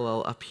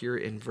parallel up here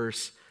in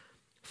verse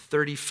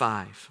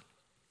 35.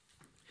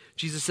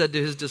 Jesus said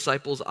to his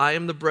disciples, I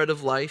am the bread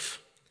of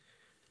life.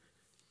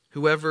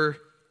 Whoever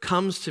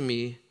comes to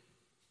me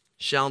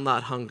shall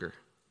not hunger.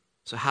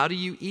 So how do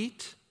you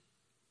eat?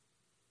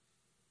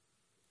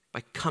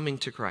 By coming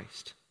to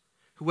Christ.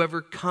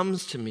 Whoever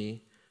comes to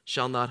me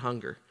shall not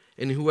hunger,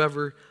 and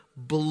whoever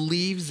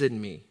believes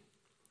in me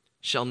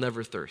shall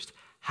never thirst.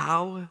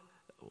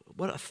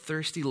 What a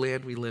thirsty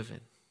land we live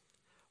in.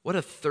 What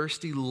a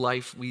thirsty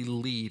life we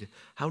lead.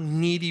 How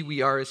needy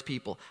we are as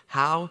people.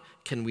 How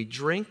can we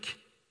drink?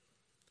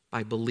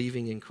 By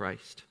believing in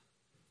Christ.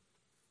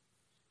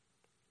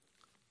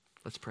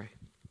 Let's pray.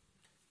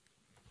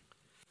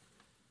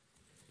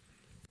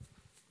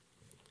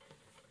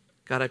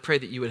 God, I pray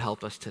that you would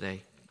help us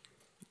today.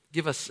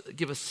 Give us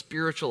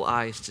spiritual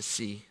eyes to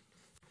see,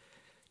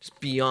 just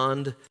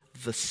beyond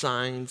the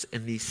signs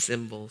and these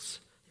symbols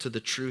to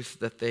the truth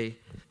that they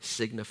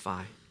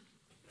signify.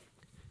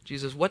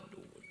 Jesus, what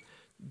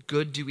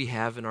good do we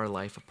have in our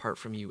life apart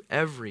from you?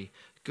 Every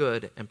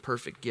good and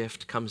perfect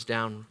gift comes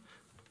down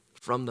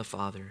from the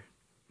Father.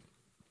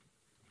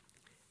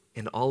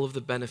 And all of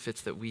the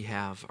benefits that we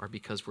have are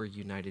because we're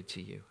united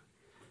to you.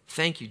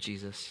 Thank you,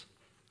 Jesus,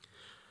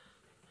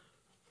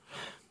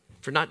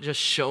 for not just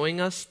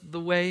showing us the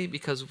way,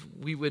 because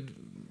we would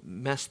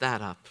mess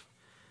that up,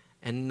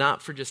 and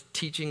not for just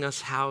teaching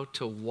us how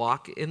to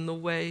walk in the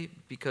way,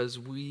 because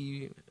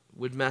we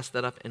would mess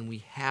that up, and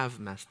we have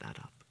messed that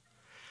up.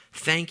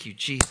 Thank you,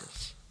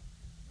 Jesus,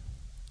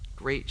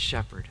 great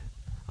shepherd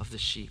of the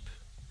sheep,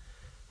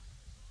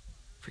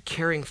 for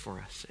caring for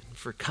us and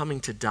for coming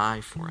to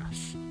die for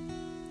us,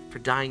 for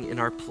dying in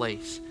our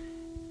place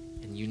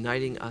and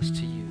uniting us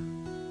to you.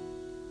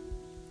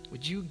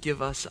 Would you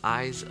give us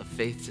eyes of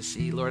faith to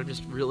see? Lord, I'm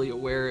just really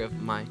aware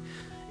of my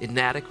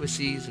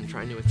inadequacies in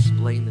trying to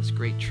explain this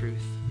great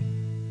truth.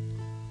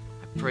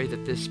 I pray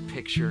that this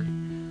picture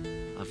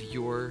of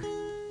your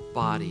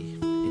body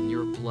and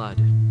your blood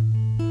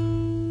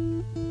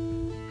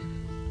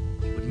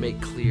would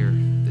make clear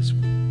this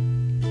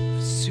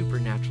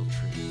supernatural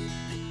truth.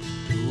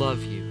 We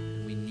love you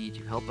and we need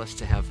you. Help us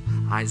to have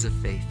eyes of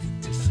faith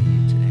to see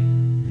you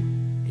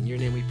today. In your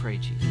name we pray,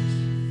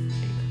 Jesus.